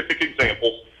scientific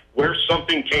examples where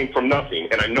something came from nothing.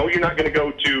 And I know you're not going to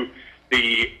go to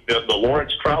the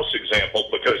Lawrence Krauss example,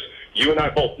 because you and I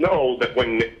both know that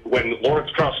when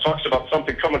Lawrence Krauss talks about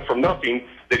something coming from nothing,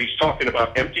 that he's talking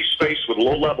about empty space with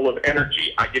low level of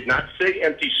energy. I did not say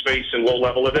empty space and low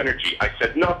level of energy. I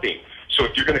said nothing. So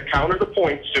if you're going to counter the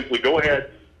point, simply go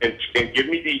ahead and give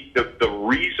me the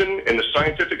reason and the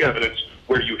scientific evidence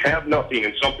where you have nothing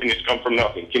and something has come from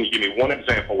nothing. Can you give me one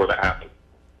example where that happened?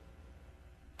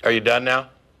 Are you done now?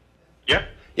 Yeah.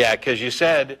 Yeah, because you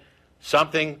said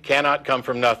something cannot come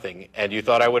from nothing, and you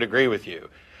thought I would agree with you.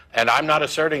 And I'm not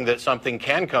asserting that something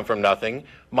can come from nothing.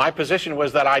 My position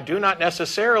was that I do not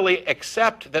necessarily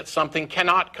accept that something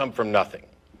cannot come from nothing.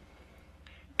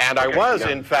 And I was,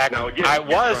 in fact, I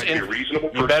was in.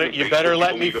 You better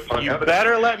let me finish. You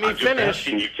better let me finish.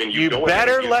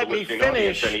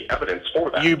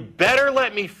 You better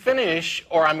let me finish,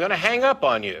 or I'm going to hang up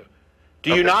on you.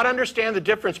 Do you not understand the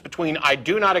difference between I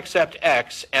do not accept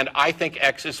X and I think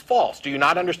X is false? Do you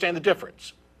not understand the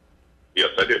difference?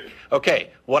 Yes, I do. Okay,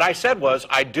 what I said was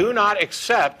I do not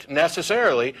accept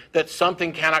necessarily that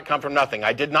something cannot come from nothing.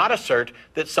 I did not assert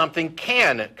that something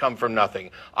can come from nothing.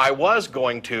 I was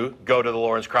going to go to the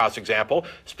Lawrence Krauss example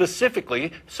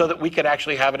specifically so that we could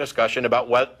actually have a discussion about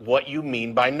what you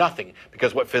mean by nothing,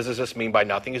 because what physicists mean by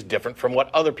nothing is different from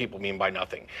what other people mean by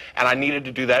nothing. And I needed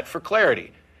to do that for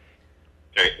clarity.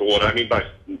 Okay, well, what I mean by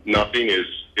nothing is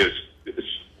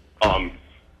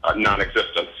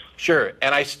non-existence. Sure,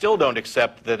 and I still don't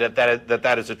accept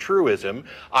that is a truism.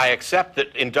 I accept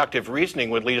that inductive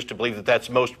reasoning would lead us to believe that that's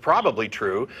most probably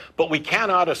true, but we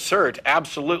cannot assert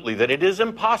absolutely that it is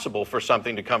impossible for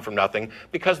something to come from nothing,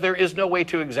 because there is no way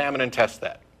to examine and test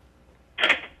that.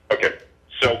 Okay,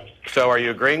 so are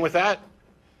you agreeing with that?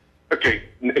 Okay,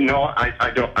 no,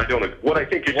 I don't. What I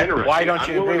think is interesting, why don't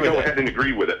you agree with it? I'm willing to go ahead and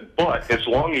agree with it, but as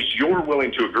long as you're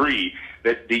willing to agree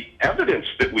that the evidence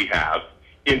that we have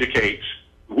indicates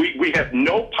we have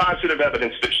no positive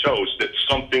evidence that shows that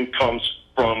something comes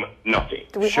from nothing.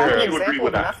 Do we have an example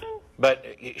of nothing? But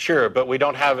we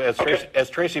don't have, as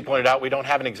Tracie pointed out, we don't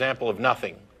have an example of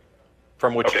nothing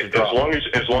from which to draw.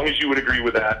 As long as you would agree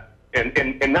with that,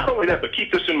 And not only that, but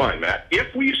keep this in mind, Matt.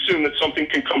 If we assume that something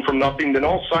can come from nothing, then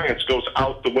all science goes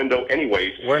out the window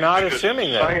anyways. We're not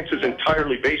assuming that. Science is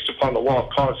entirely based upon the law of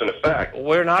cause and effect.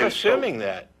 We're not assuming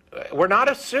that. We're not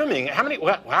assuming. How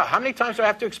many times do I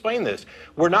have to explain this?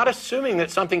 We're not assuming that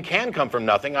something can come from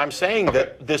nothing. I'm saying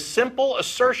that the simple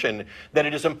assertion that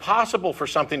it is impossible for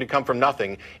something to come from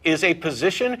nothing is a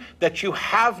position that you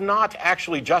have not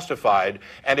actually justified.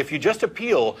 And if you just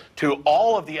appeal to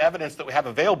all of the evidence that we have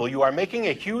available, you are making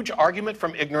a huge argument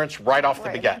from ignorance right off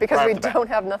the beginning. Because we don't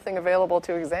have nothing available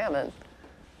to examine.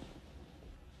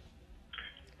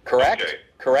 Correct? Okay.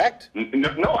 Correct?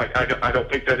 No, I don't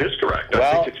think that is correct.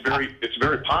 Well, I think it's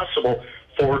very possible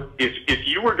for if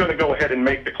you were going to go ahead and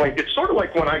make the claim. It's sort of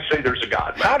like when I say there's a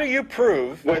God. How do you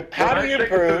prove? When I say that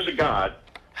there's a God?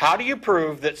 How do you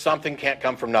prove that something can't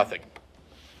come from nothing?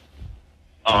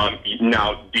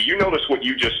 Now, do you notice what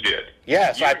you just did?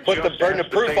 Yes, I put the burden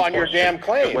of proof on your damn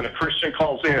claim. When a Christian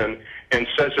calls in and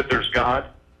says that there's God,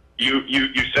 you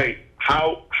say,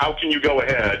 how can you go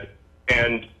ahead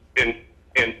and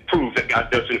prove that God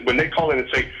doesn't, when they call in and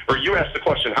say, or you ask the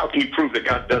question, how can you prove that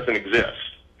God doesn't exist?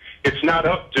 It's not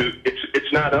up to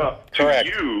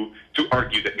you to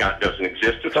argue that God doesn't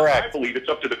exist. I believe it's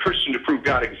up to the Christian to prove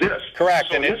God exists. Correct.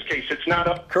 So in this case, it's not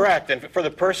up. Correct. And for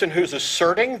the person who's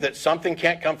asserting that something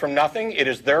can't come from nothing, it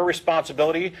is their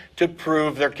responsibility to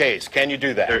prove their case. Can you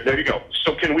do that? There you go.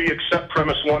 So can we accept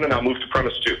premise 1 and I'll move to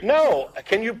premise 2? No.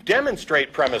 Can you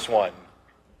demonstrate premise 1?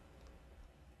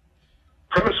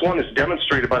 Premise 1 is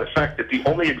demonstrated by the fact that the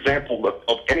only example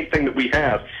of anything that we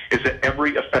have is that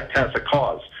every effect has a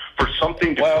cause. For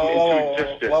something to come into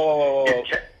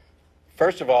existence...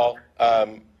 First of all,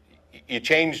 you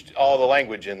changed all the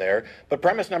language in there, but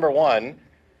premise number 1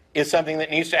 is something that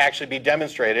needs to actually be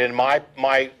demonstrated, and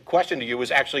my question to you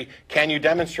was actually, can you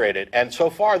demonstrate it? And so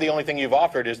far, the only thing you've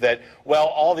offered is that, well,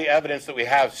 all the evidence that we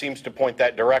have seems to point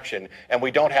that direction, and we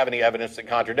don't have any evidence that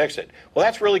contradicts it. Well,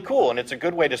 that's really cool, and it's a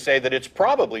good way to say that it's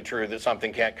probably true that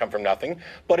something can't come from nothing,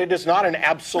 but it is not an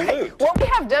absolute. What we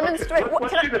have demonstrated... Okay,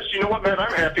 let's do this. You know what, man?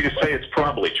 I'm happy to say it's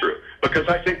probably true, because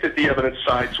I think that the evidence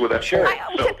sides with that. Sure.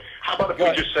 So how about if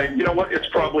we just say, you know what, it's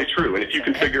probably true, and if you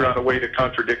can figure out a way to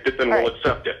contradict it, then we'll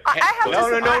accept it. No.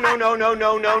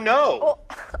 Well,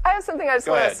 I have something I just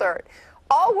want to assert.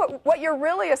 What you're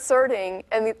really asserting,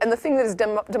 and the thing that is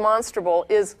demonstrable,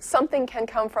 is something can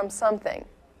come from something.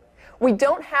 We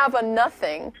don't have a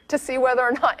nothing to see whether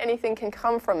or not anything can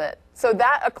come from it. So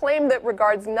a claim that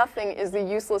regards nothing is the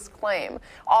useless claim.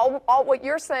 All what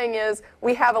you're saying is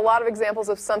we have a lot of examples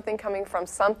of something coming from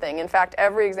something. In fact,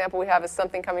 every example we have is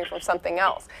something coming from something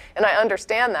else. And I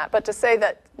understand that. But to say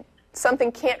that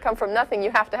something can't come from nothing,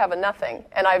 you have to have a nothing.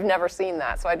 And I've never seen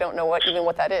that, so I don't know even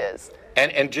what that is.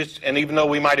 And even though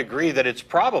we might agree that it's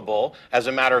probable as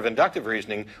a matter of inductive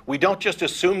reasoning, we don't just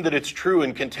assume that it's true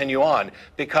and continue on,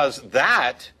 because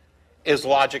that is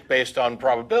logic based on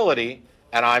probability,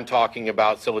 and I'm talking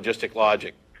about syllogistic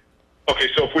logic. Okay,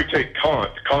 so if we take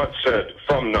Kant said,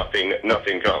 from nothing,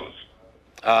 nothing comes.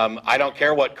 I don't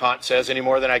care what Kant says any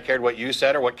more than I cared what you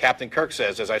said or what Captain Kirk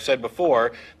says. As I said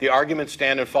before, the arguments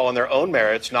stand and fall on their own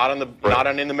merits, not in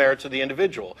the merits of the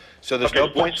individual. So there's no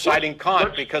point citing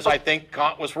Kant because I think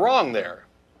Kant was wrong there.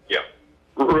 Yeah,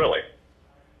 really.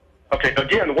 Okay,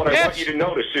 again, what I want you to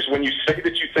notice is when you say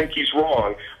that you think he's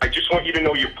wrong, I just want you to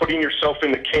know you're putting yourself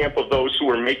in the camp of those who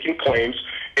are making claims,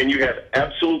 and you have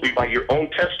absolutely, by your own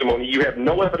testimony, you have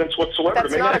no evidence whatsoever to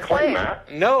make that claim,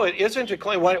 Matt. No, it isn't a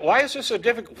claim. Why is this so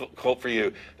difficult for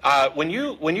you? When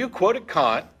you quoted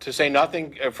Kant to say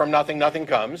nothing from nothing, nothing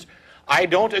comes, I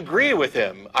don't agree with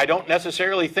him. I don't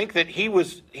necessarily think that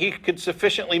he could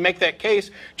sufficiently make that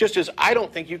case, just as I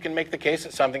don't think you can make the case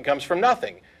that something comes from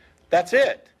nothing. That's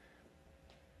it.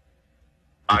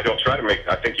 I don't try to make.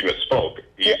 I think you misspoke.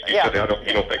 You said you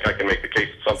don't think I can make the case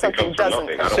that something comes from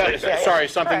nothing. I don't think that. Sorry,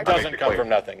 something doesn't come from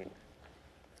nothing.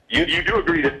 You do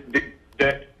agree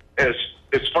that as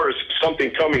far as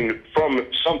something coming from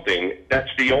something, that's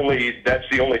the only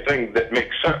thing that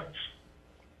makes sense.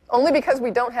 Only because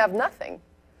we don't have nothing.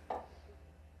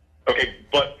 Okay,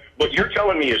 but what you're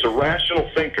telling me is a rational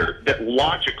thinker that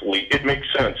logically it makes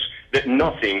sense that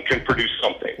nothing can produce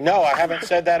something. No, I haven't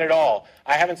said that at all.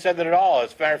 I haven't said that at all.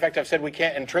 As a matter of fact, I've said we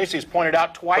can't, and Tracie's pointed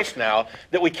out twice now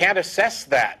that we can't assess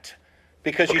that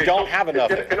because you don't have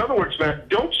enough. In other words, Matt,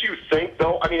 don't you think,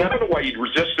 though, I mean, I don't know why you'd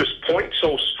resist this point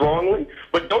so strongly,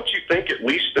 but don't you think at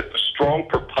least that the strong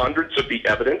preponderance of the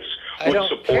evidence would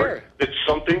support that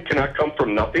something cannot come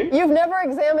from nothing? You've never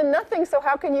examined nothing, so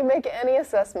how can you make any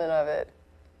assessment of it?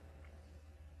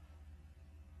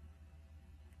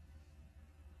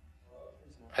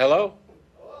 Hello?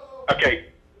 Okay,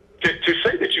 to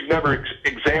say that you've never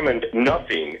examined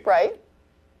nothing, Right.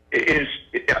 is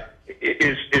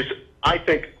I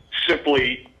think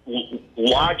simply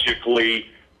logically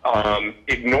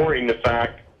ignoring the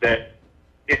fact that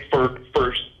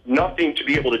for nothing to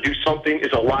be able to do something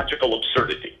is a logical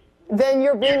absurdity. Then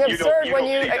you're being You absurd don't when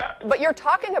see you. that. But you're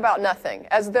talking about nothing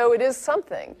as though it is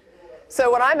something. So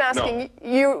what I'm asking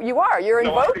you're No, I already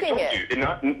invoking told it.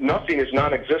 you, nothing is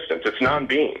non-existence. It's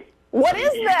non-being. What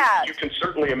is that? You can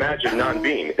certainly imagine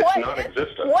non-being. It's What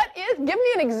non-existent. What is? Give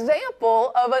me an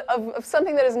example of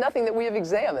something that is nothing that we have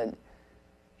examined.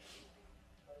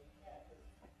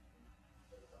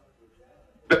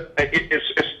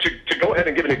 To go ahead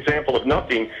and give an example of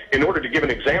nothing, in order to give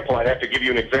an example, I'd have to give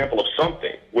you an example of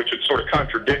something, which would sort of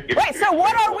contradict. Wait, so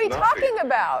what are we talking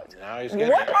about?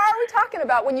 What are we talking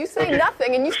about when you say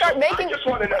nothing and you start making... I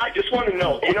just want to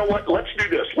know, you know what, let's do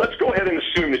this. Let's go ahead and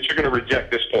assume that you're going to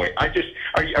reject this point. Are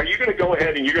you going to go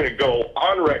ahead and you're going to go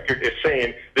on record as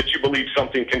saying that you believe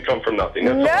something can come from nothing?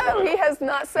 No, he has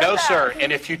not said that. No, sir.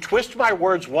 And if you twist my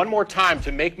words one more time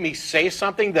to make me say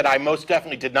something that I most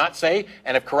definitely did not say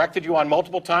and have corrected you on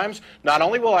multiple times, not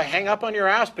only will I hang up on your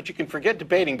ass, but you can forget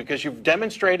debating because you're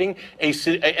demonstrating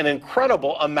an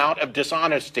incredible amount of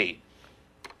dishonesty.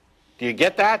 Do you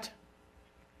get that?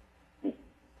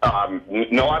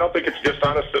 No, I don't think it's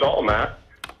dishonest at all, Matt.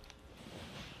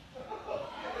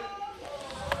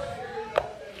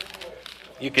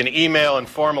 You can email and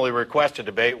formally request a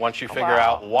debate once you figure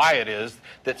out why it is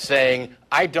that saying,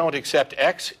 I don't accept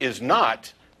X is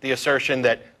not the assertion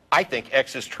that I think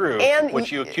X is true, And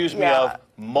which you accused me of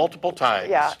multiple times.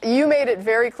 Yeah, you made it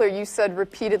very clear. You said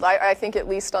repeatedly, I think at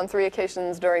least on 3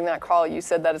 occasions during that call, you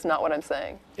said that is not what I'm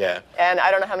saying. Yeah. And I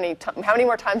don't know how many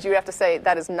more times you have to say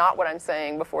that is not what I'm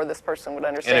saying before this person would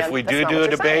understand. And if we do a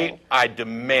debate, I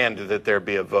demand that there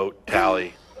be a vote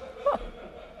tally.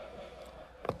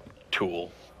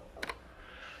 Tool.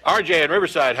 RJ in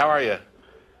Riverside, how are you?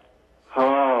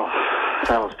 Oh,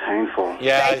 that was painful.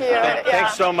 Yeah, Thank you.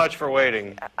 Thanks so much for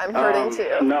waiting. I'm hurting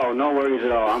too. No worries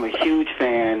at all. I'm a huge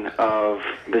fan of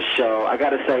the show. I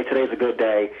got to say, today's a good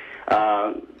day.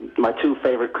 My two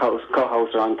favorite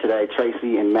co-hosts are on today,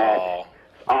 Tracie and Matt. Oh.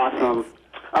 Awesome.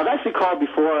 I've actually called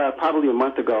before, probably a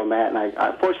month ago, Matt,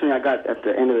 and fortunately I got at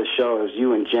the end of the show, it was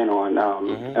you and Jen on,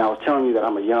 and I was telling you that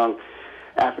I'm a young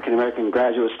African-American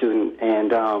graduate student,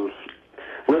 and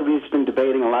lately it's been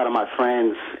debating a lot of my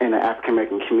friends in the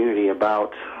African-American community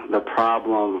about the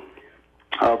problem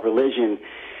of religion.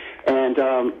 And,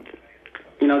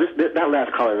 you know, that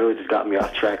last caller really just got me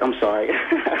off track. I'm sorry.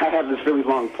 I have this really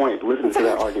long point listening to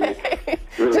that argument.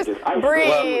 Really just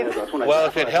breathe. Well,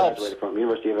 if it helps. I graduated from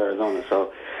University of Arizona,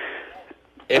 so...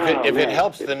 If it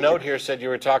helps, the note here said you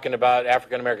were talking about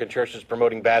African-American churches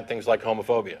promoting bad things like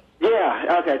homophobia.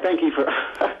 Yeah, okay, thank you for...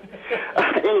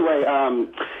 Anyway,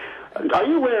 are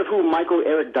you aware of who Michael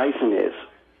Eric Dyson is?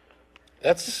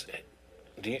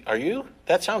 Are you?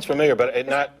 That sounds familiar, but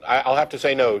I'll have to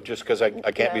say no, just because I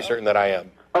can't be certain that I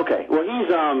am. Okay, well,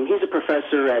 he's a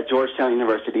professor at Georgetown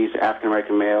University. He's an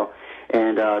African-American male,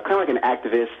 and kind of like an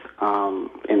activist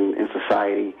in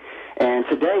society. And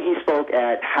today he spoke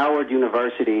at Howard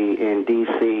University in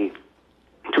D.C.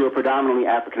 to a predominantly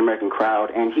African-American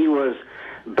crowd, and he was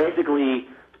basically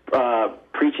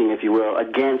preaching, if you will,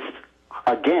 against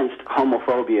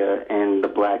homophobia in the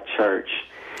black church.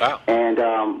 Wow. And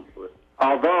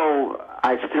although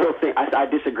I still think I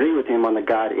disagree with him on the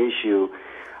God issue,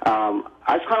 I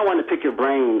just kind of wanted to pick your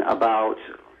brain about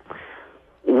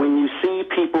when you see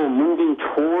people moving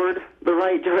toward the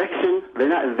right direction, they're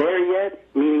not there yet,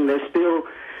 meaning they're still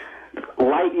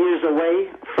light years away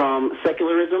from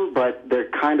secularism, but they're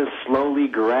kind of slowly,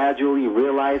 gradually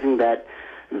realizing that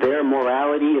their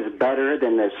morality is better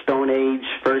than the Stone Age,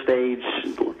 First Age,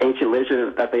 ancient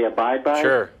literature that they abide by.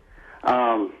 Sure.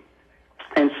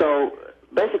 And so,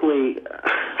 basically,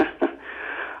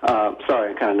 sorry,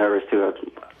 I'm kind of nervous too.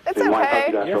 It's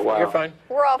okay. You're fine.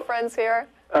 We're all friends here.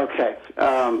 Okay.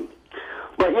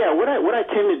 But yeah, what I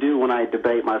tend to do when I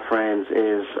debate my friends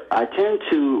is I tend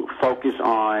to focus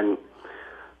on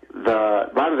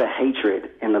rather the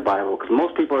hatred in the Bible, because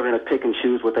most people are going to pick and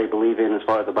choose what they believe in as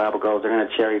far as the Bible goes. They're going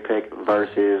to cherry pick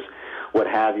verses, what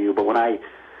have you. But when I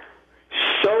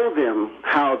show them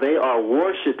how they are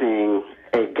worshiping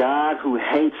a God who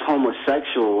hates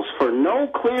homosexuals for no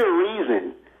clear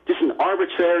reason, just an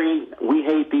arbitrary, we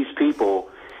hate these people,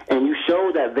 and you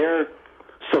show that they're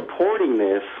supporting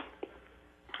this,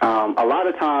 a lot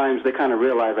of times they kind of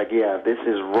realize, like, yeah, this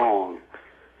is wrong.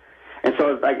 And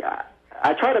so, like,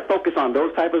 I try to focus on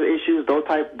those type of issues, those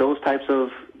types of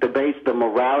debates, the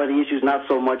morality issues, not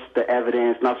so much the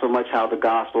evidence, not so much how the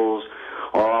Gospels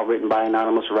are all written by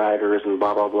anonymous writers and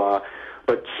blah, blah, blah.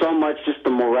 But so much just the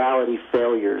morality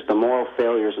failures, the moral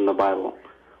failures in the Bible.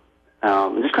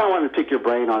 Just kind of wanted to pick your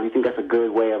brain on, you think that's a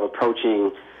good way of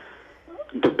approaching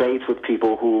debates with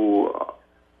people who,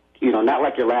 not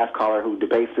like your last caller who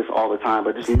debates this all the time,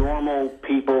 but just normal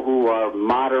people who are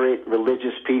moderate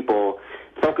religious people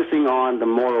focusing on the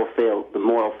moral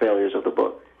failures of the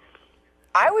book.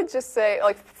 I would just say,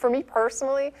 like, for me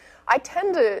personally, I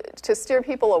tend to steer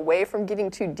people away from getting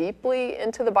too deeply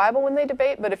into the Bible when they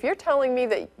debate, but if you're telling me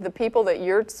that the people that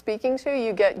you're speaking to,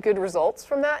 you get good results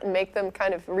from that and make them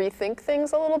kind of rethink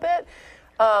things a little bit,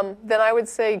 then I would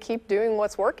say keep doing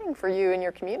what's working for you in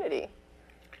your community.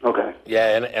 Okay.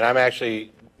 Yeah, and I'm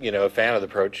actually, a fan of the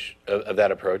approach, of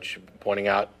that approach, pointing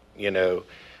out,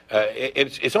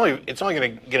 it's only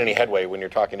going to get any headway when you're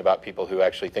talking about people who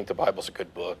actually think the Bible's a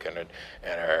good book and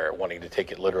are wanting to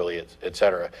take it literally, et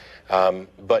cetera.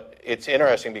 But it's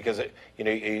interesting because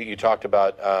you talked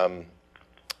about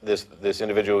this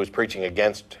individual who's preaching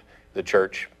against the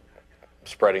church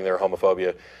spreading their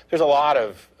homophobia. There's a lot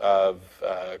of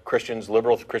Christians,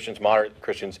 liberal Christians, moderate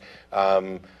Christians,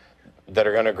 that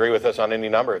are going to agree with us on any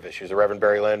number of issues. The Reverend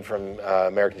Barry Lynn from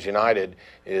Americans United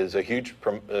is a huge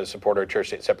supporter of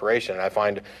church-state separation. And I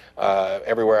find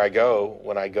everywhere I go,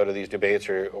 when I go to these debates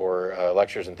or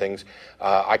lectures and things,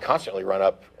 I constantly run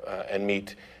up and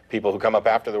meet people who come up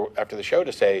after the show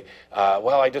to say,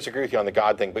 well, I disagree with you on the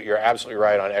God thing, but you're absolutely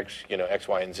right on X,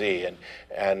 Y, and Z.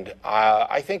 And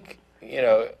I think,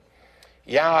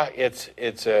 yeah,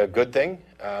 it's a good thing.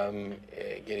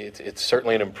 It's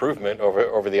certainly an improvement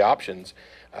over the options.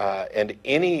 And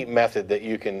any method that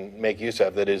you can make use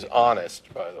of that is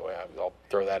honest, by the way, I'll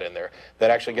throw that in there,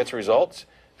 that actually gets results,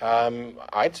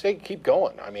 I'd say keep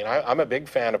going. I mean, I'm a big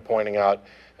fan of pointing out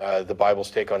the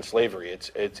Bible's take on slavery.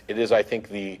 It is, I think,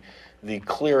 the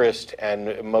clearest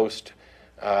and most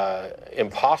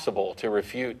impossible to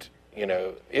refute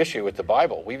issue with the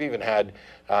Bible. We've even had,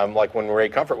 like when Ray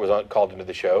Comfort was called into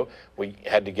the show, we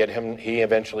had to get him, he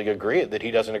eventually agreed that he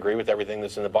doesn't agree with everything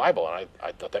that's in the Bible. And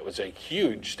I thought that was a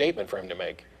huge statement for him to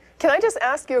make. Can I just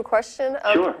ask you a question?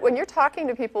 Sure. When you're talking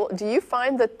to people, do you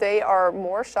find that they are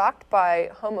more shocked by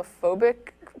homophobic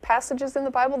passages in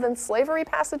the Bible than slavery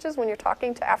passages when you're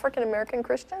talking to African American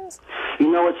Christians?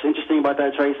 What's interesting about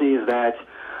that, Tracie, is that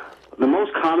the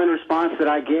most common response that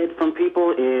I get from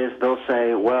people is they'll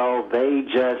say, well, they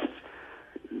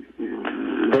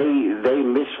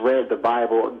misread the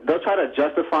Bible. They'll try to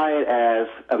justify it as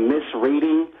a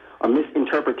misreading or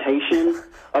misinterpretation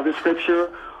of the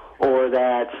scripture, or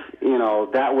that,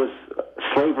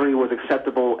 slavery was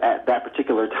acceptable at that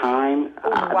particular time.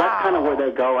 Wow. That's kind of where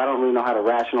they go. I don't really know how to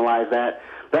rationalize that.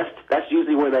 That's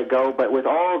usually where they go. But with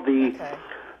all the,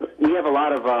 we have a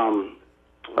lot of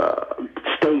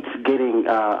states getting,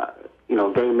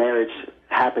 gay marriage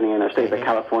happening in our states like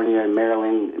California and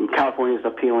Maryland. California is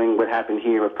appealing what happened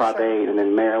here with Prop 8, and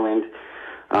then Maryland,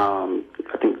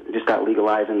 I think, just got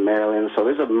legalized in Maryland. So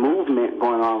there's a movement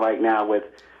going on right now with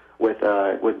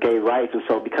gay rights, and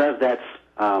so because that's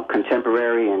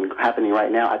contemporary and happening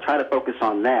right now, I try to focus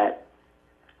on that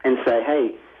and say,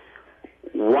 hey,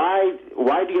 why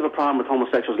do you have a problem with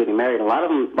homosexuals getting married? And a lot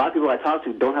of people I talk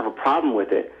to don't have a problem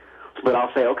with it. But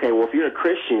I'll say, okay, well, if you're a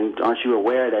Christian, aren't you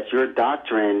aware that your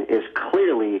doctrine is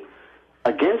clearly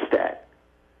against that?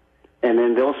 And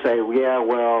then they'll say, yeah,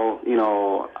 well,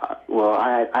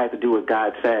 I have to do what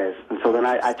God says. And so then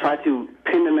I try to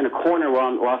pin them in a corner where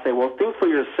I'll say, well, think for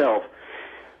yourself.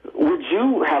 Would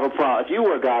you have a problem? If you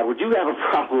were God, would you have a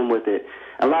problem with it?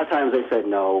 And a lot of times they said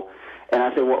no. And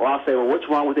I'll say, well, what's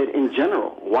wrong with it in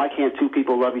general? Why can't two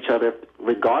people love each other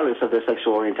regardless of their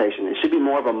sexual orientation? It should be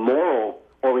more of a moral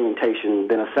orientation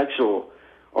than a sexual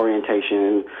orientation.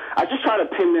 And I just try to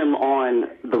pin them on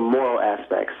the moral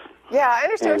aspects. Yeah, I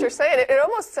understand what you're saying. It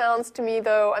almost sounds to me,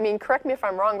 though, I mean, correct me if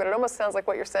I'm wrong, but it almost sounds like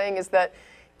what you're saying is that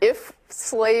if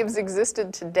slaves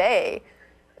existed today,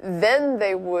 then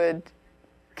they would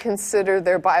consider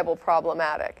their Bible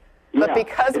problematic. But Yeah.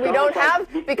 because we don't have,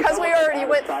 because we already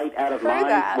went sight, out of through mind,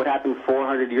 that. what happened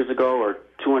 400 years ago or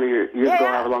 200 years ago,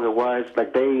 however long it was,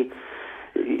 like they,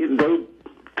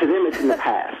 to them it's in the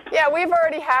past. Yeah, we've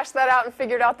already hashed that out and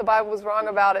figured out the Bible was wrong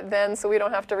about it then, so we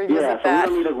don't have to revisit that.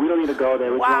 So we don't need to go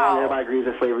there. It's wrong. Everybody agrees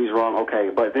that slavery is wrong.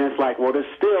 Okay, but then it's like, well, there's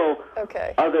still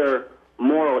other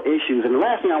moral issues. And the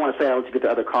last thing I want to say, I want to get to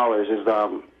other callers, is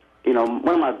one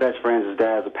of my best friends'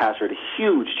 dad is a pastor at a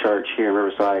huge church here in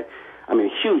Riverside. I mean,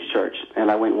 a huge church.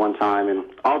 And I went one time, and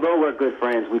although we're good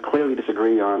friends, we clearly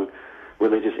disagree on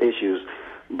religious issues.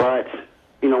 But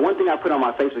one thing I put on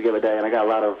my Facebook the other day, and I got a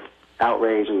lot of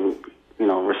outrage and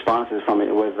responses from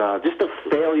it, was just the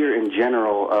failure in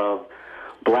general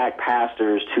black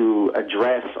pastors to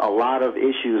address a lot of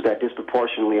issues that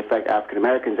disproportionately affect African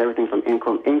Americans, everything from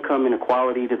income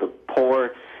inequality to the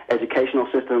poor educational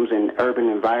systems in urban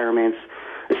environments.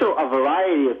 So a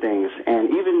variety of things. And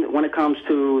even when it comes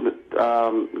to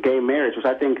gay marriage, which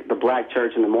I think the black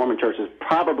church and the Mormon church is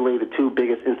probably the two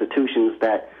biggest institutions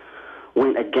that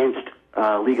went against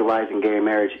legalizing gay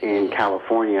marriage in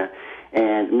California.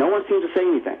 And no one seems to say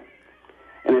anything.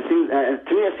 And it seems,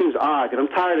 to me, it seems odd, because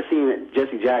I'm tired of seeing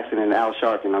Jesse Jackson and Al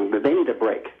Sharpton. They need a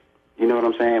break. You know what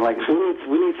I'm saying? Like,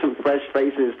 we need some fresh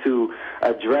faces to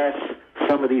address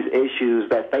some of these issues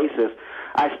that face us.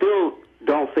 I still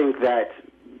don't think that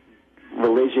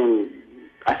religion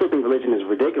is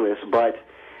ridiculous, but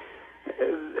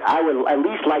I would at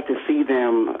least like to see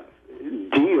them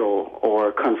deal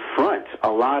or confront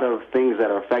a lot of things that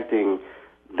are affecting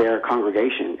their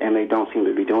congregation, and they don't seem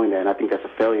to be doing that, and I think that's a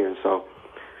failure. And so,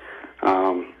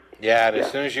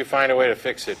 as soon as you find a way to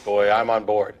fix it, boy, I'm on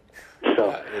board.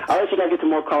 So, I'll let you guys get to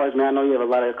more callers, man. I know you have a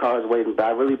lot of callers waiting, but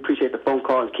I really appreciate the phone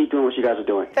call, and keep doing what you guys are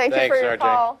doing. Thanks you for your RJ.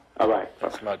 call. All right.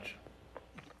 Thanks so much.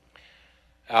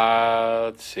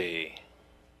 Let's see.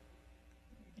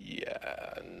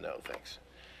 Yeah, no thanks.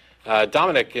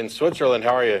 Dominik in Switzerland,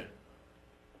 how are you?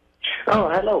 Oh,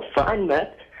 hello. Fine,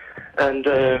 Matt. And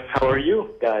how are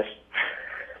you guys?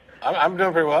 I'm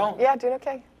doing pretty well. Yeah, doing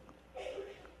okay.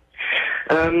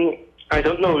 I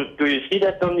don't know, do you see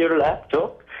that on your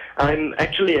laptop? I'm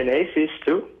actually an atheist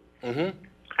too. Mm-hmm.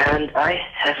 And I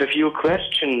have a few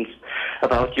questions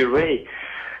about your way.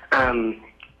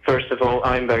 First of all,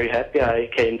 I'm very happy I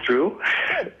came through.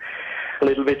 A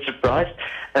little bit surprised.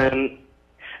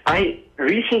 I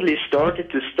recently started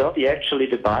to study actually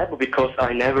the Bible because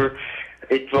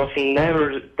it was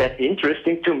never that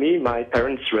interesting to me. My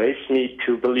parents raised me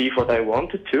to believe what I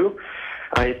wanted to.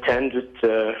 I attended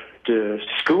the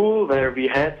school where we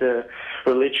had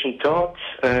religion taught,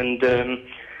 and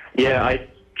I did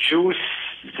choose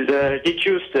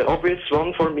the obvious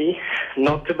one for me,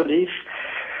 not to believe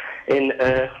in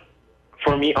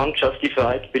for me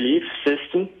unjustified belief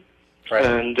system. Right.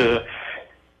 And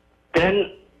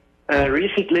then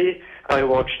recently I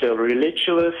watched a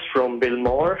Religious from Bill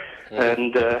Maher,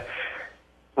 and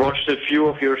watched a few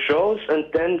of your shows, and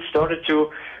then started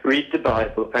to read the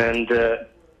Bible, and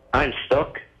I'm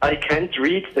stuck. I can't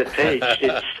read the page.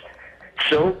 It's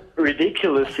so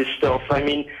ridiculous, this stuff. I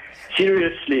mean,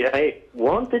 seriously, I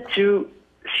wanted to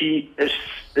see a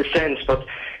sense, but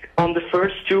on the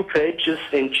first 2 pages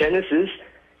in Genesis,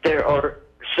 there are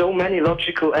so many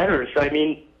logical errors. I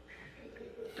mean,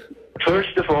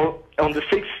 first of all, on the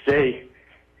 6th day,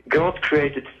 God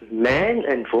created man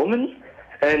and woman,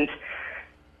 and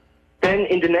then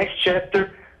in the next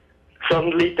chapter,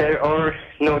 suddenly there are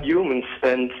no humans,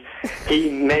 and he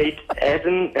made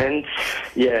Adam, and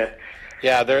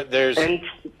there's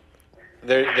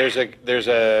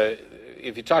a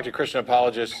if you talk to Christian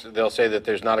apologists, they'll say that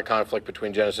there's not a conflict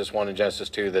between Genesis 1 and Genesis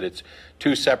 2, that it's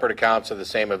 2 separate accounts of the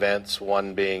same events,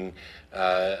 one being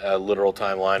a literal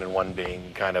timeline and one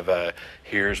being kind of a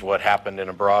here's what happened in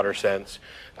a broader sense.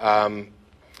 I'll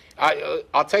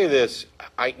tell you this,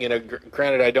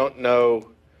 granted I don't know,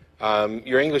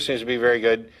 your English seems to be very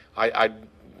good. I'd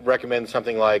recommend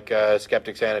something like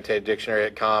Skeptic's Annotated Dictionary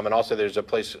at .com, and also there's a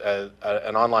place,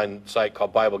 an online site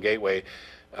called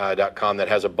BibleGateway.com that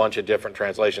has a bunch of different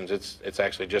translations. It's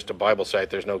actually just a Bible site.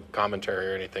 There's no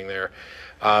commentary or anything there.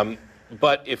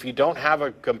 But if you don't have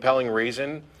a compelling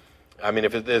reason, I mean,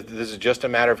 if this is just a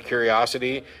matter of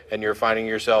curiosity and you're finding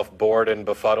yourself bored and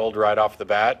befuddled right off the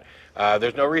bat,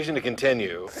 there's no reason to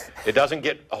continue. It doesn't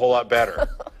get a whole lot better.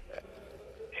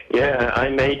 Yeah, I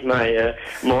made my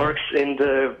marks in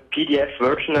the PDF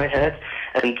version I had,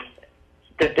 and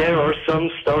that there are some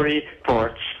story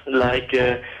parts, like,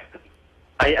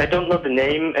 I don't know the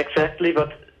name exactly,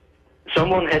 but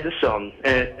someone had a son,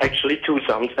 actually 2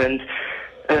 sons, and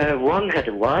one had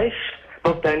a wife,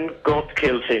 but then God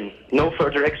kills him. No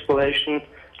further explanation,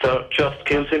 so just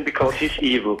kills him because he's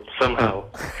evil, somehow.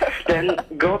 Then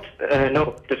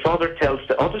the father tells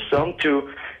the other son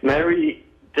to marry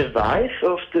the wife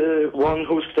of the one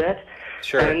who's dead,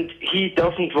 Sure. And he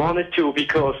doesn't want it to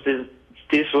because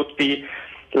this would be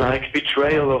like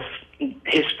betrayal of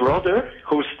his brother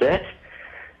who's dead,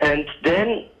 and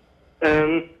then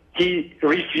he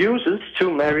refuses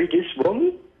to marry this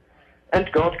woman,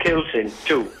 and God kills him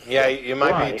too. Yeah, you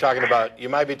might Why? be talking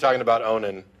about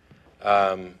Onan.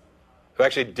 who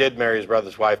actually did marry his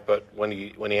brother's wife, but when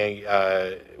he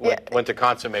went to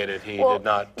consummate it, he did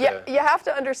not. Yeah, you have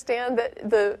to understand that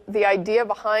the idea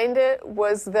behind it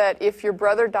was that if your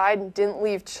brother died and didn't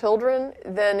leave children,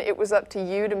 then it was up to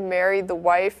you to marry the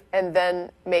wife and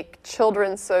then make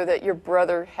children so that your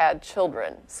brother had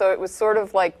children. So it was sort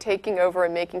of like taking over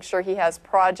and making sure he has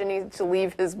progeny to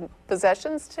leave his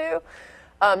possessions to.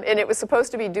 And it was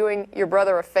supposed to be doing your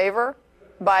brother a favor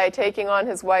by taking on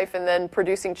his wife and then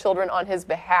producing children on his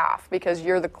behalf, because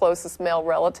you're the closest male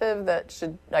relative that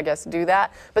should, I guess, do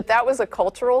that. But that was a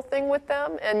cultural thing with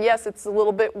them. And yes, it's a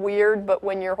little bit weird, but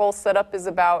when your whole setup is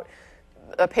about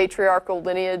a patriarchal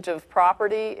lineage of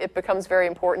property, it becomes very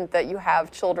important that you have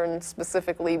children,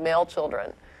 specifically male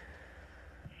children.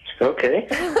 Okay.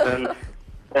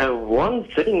 One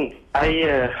thing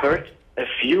I heard a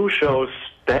few shows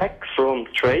back from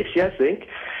Tracie, I think,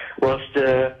 was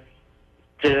the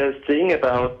thing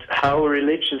about how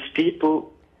religious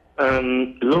people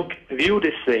view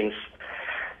these things.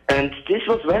 And this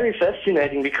was very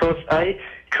fascinating because I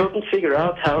couldn't figure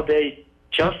out how they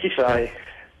justify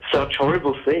such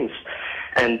horrible things.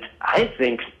 And I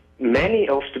think many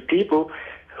of the people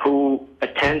who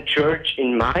attend church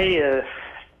in my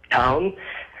town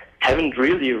haven't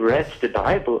really read the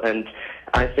Bible. And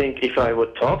I think if I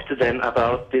would talk to them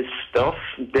about this stuff,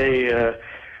 they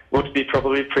would be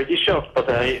probably pretty shocked, but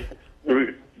I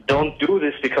don't do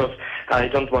this because I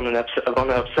don't want to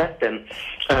upset them.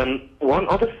 One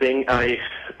other thing I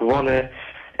want to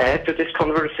add to this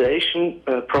conversation,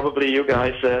 probably you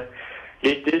guys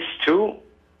did this too,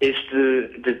 is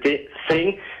the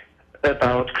thing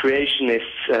about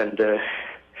creationists. And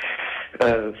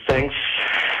thanks,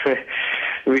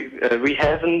 we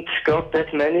haven't got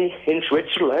that many in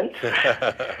Switzerland.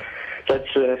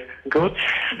 That's good.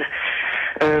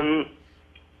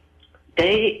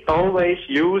 They always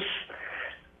use,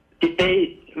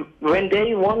 when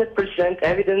they want to present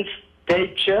evidence, they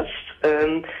just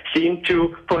seem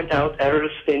to point out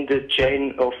errors in the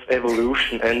chain of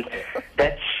evolution, and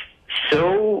that's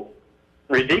so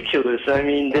ridiculous. I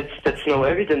mean, that's no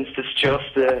evidence, that's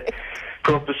just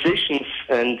propositions,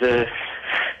 and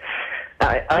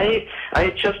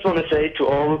I just want to say to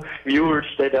all viewers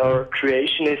that are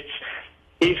creationists,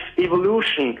 if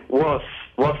evolution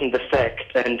wasn't a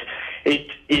fact and it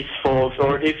is false,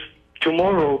 or if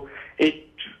tomorrow it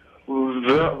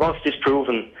was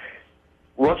disproven,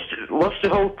 what's the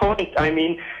whole point? I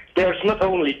mean, there's not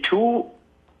only two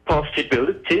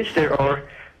possibilities, there are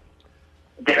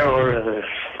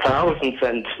thousands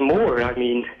and more. I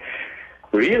mean,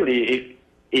 really,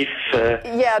 if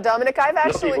yeah, Dominik, I've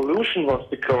actually, evolution was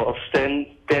the cause, then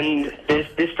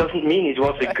this doesn't mean it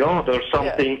was a god or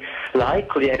something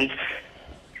likely. And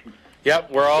yep,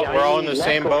 we're all in the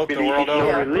same boat the world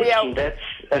over. Religion, that's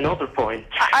another point.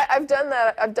 I've done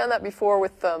that. I've done that before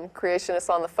with creationists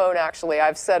on the phone. Actually,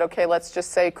 I've said, okay, let's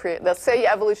say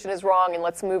evolution is wrong, and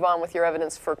let's move on with your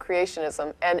evidence for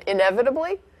creationism. And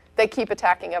inevitably, they keep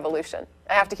attacking evolution.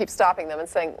 I have to keep stopping them and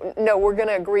saying, no, we're going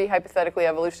to agree hypothetically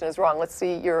evolution is wrong. Let's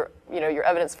see your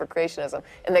evidence for creationism.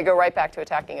 And they go right back to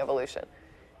attacking evolution.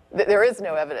 There is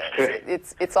no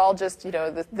evidence. It's all just,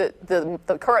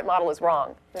 the current model is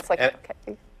wrong. It's like,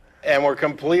 okay. And we're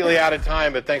completely out of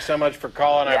time, but thanks so much for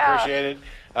calling. I appreciate it.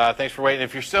 Thanks for waiting.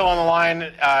 If you're still on the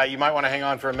line, you might want to hang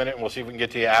on for a minute, and we'll see if we can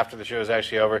get to you after the show is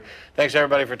actually over. Thanks,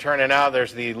 everybody, for turning out.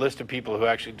 There's the list of people who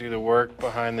actually do the work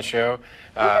behind the show.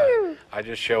 I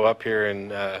just show up here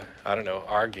and, I don't know,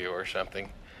 argue or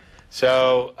something.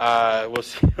 So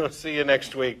we'll see you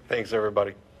next week. Thanks,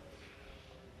 everybody.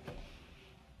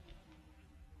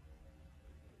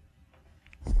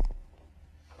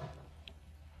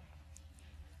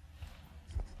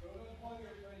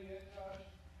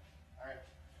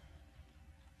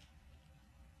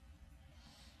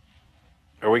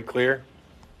 Are we clear?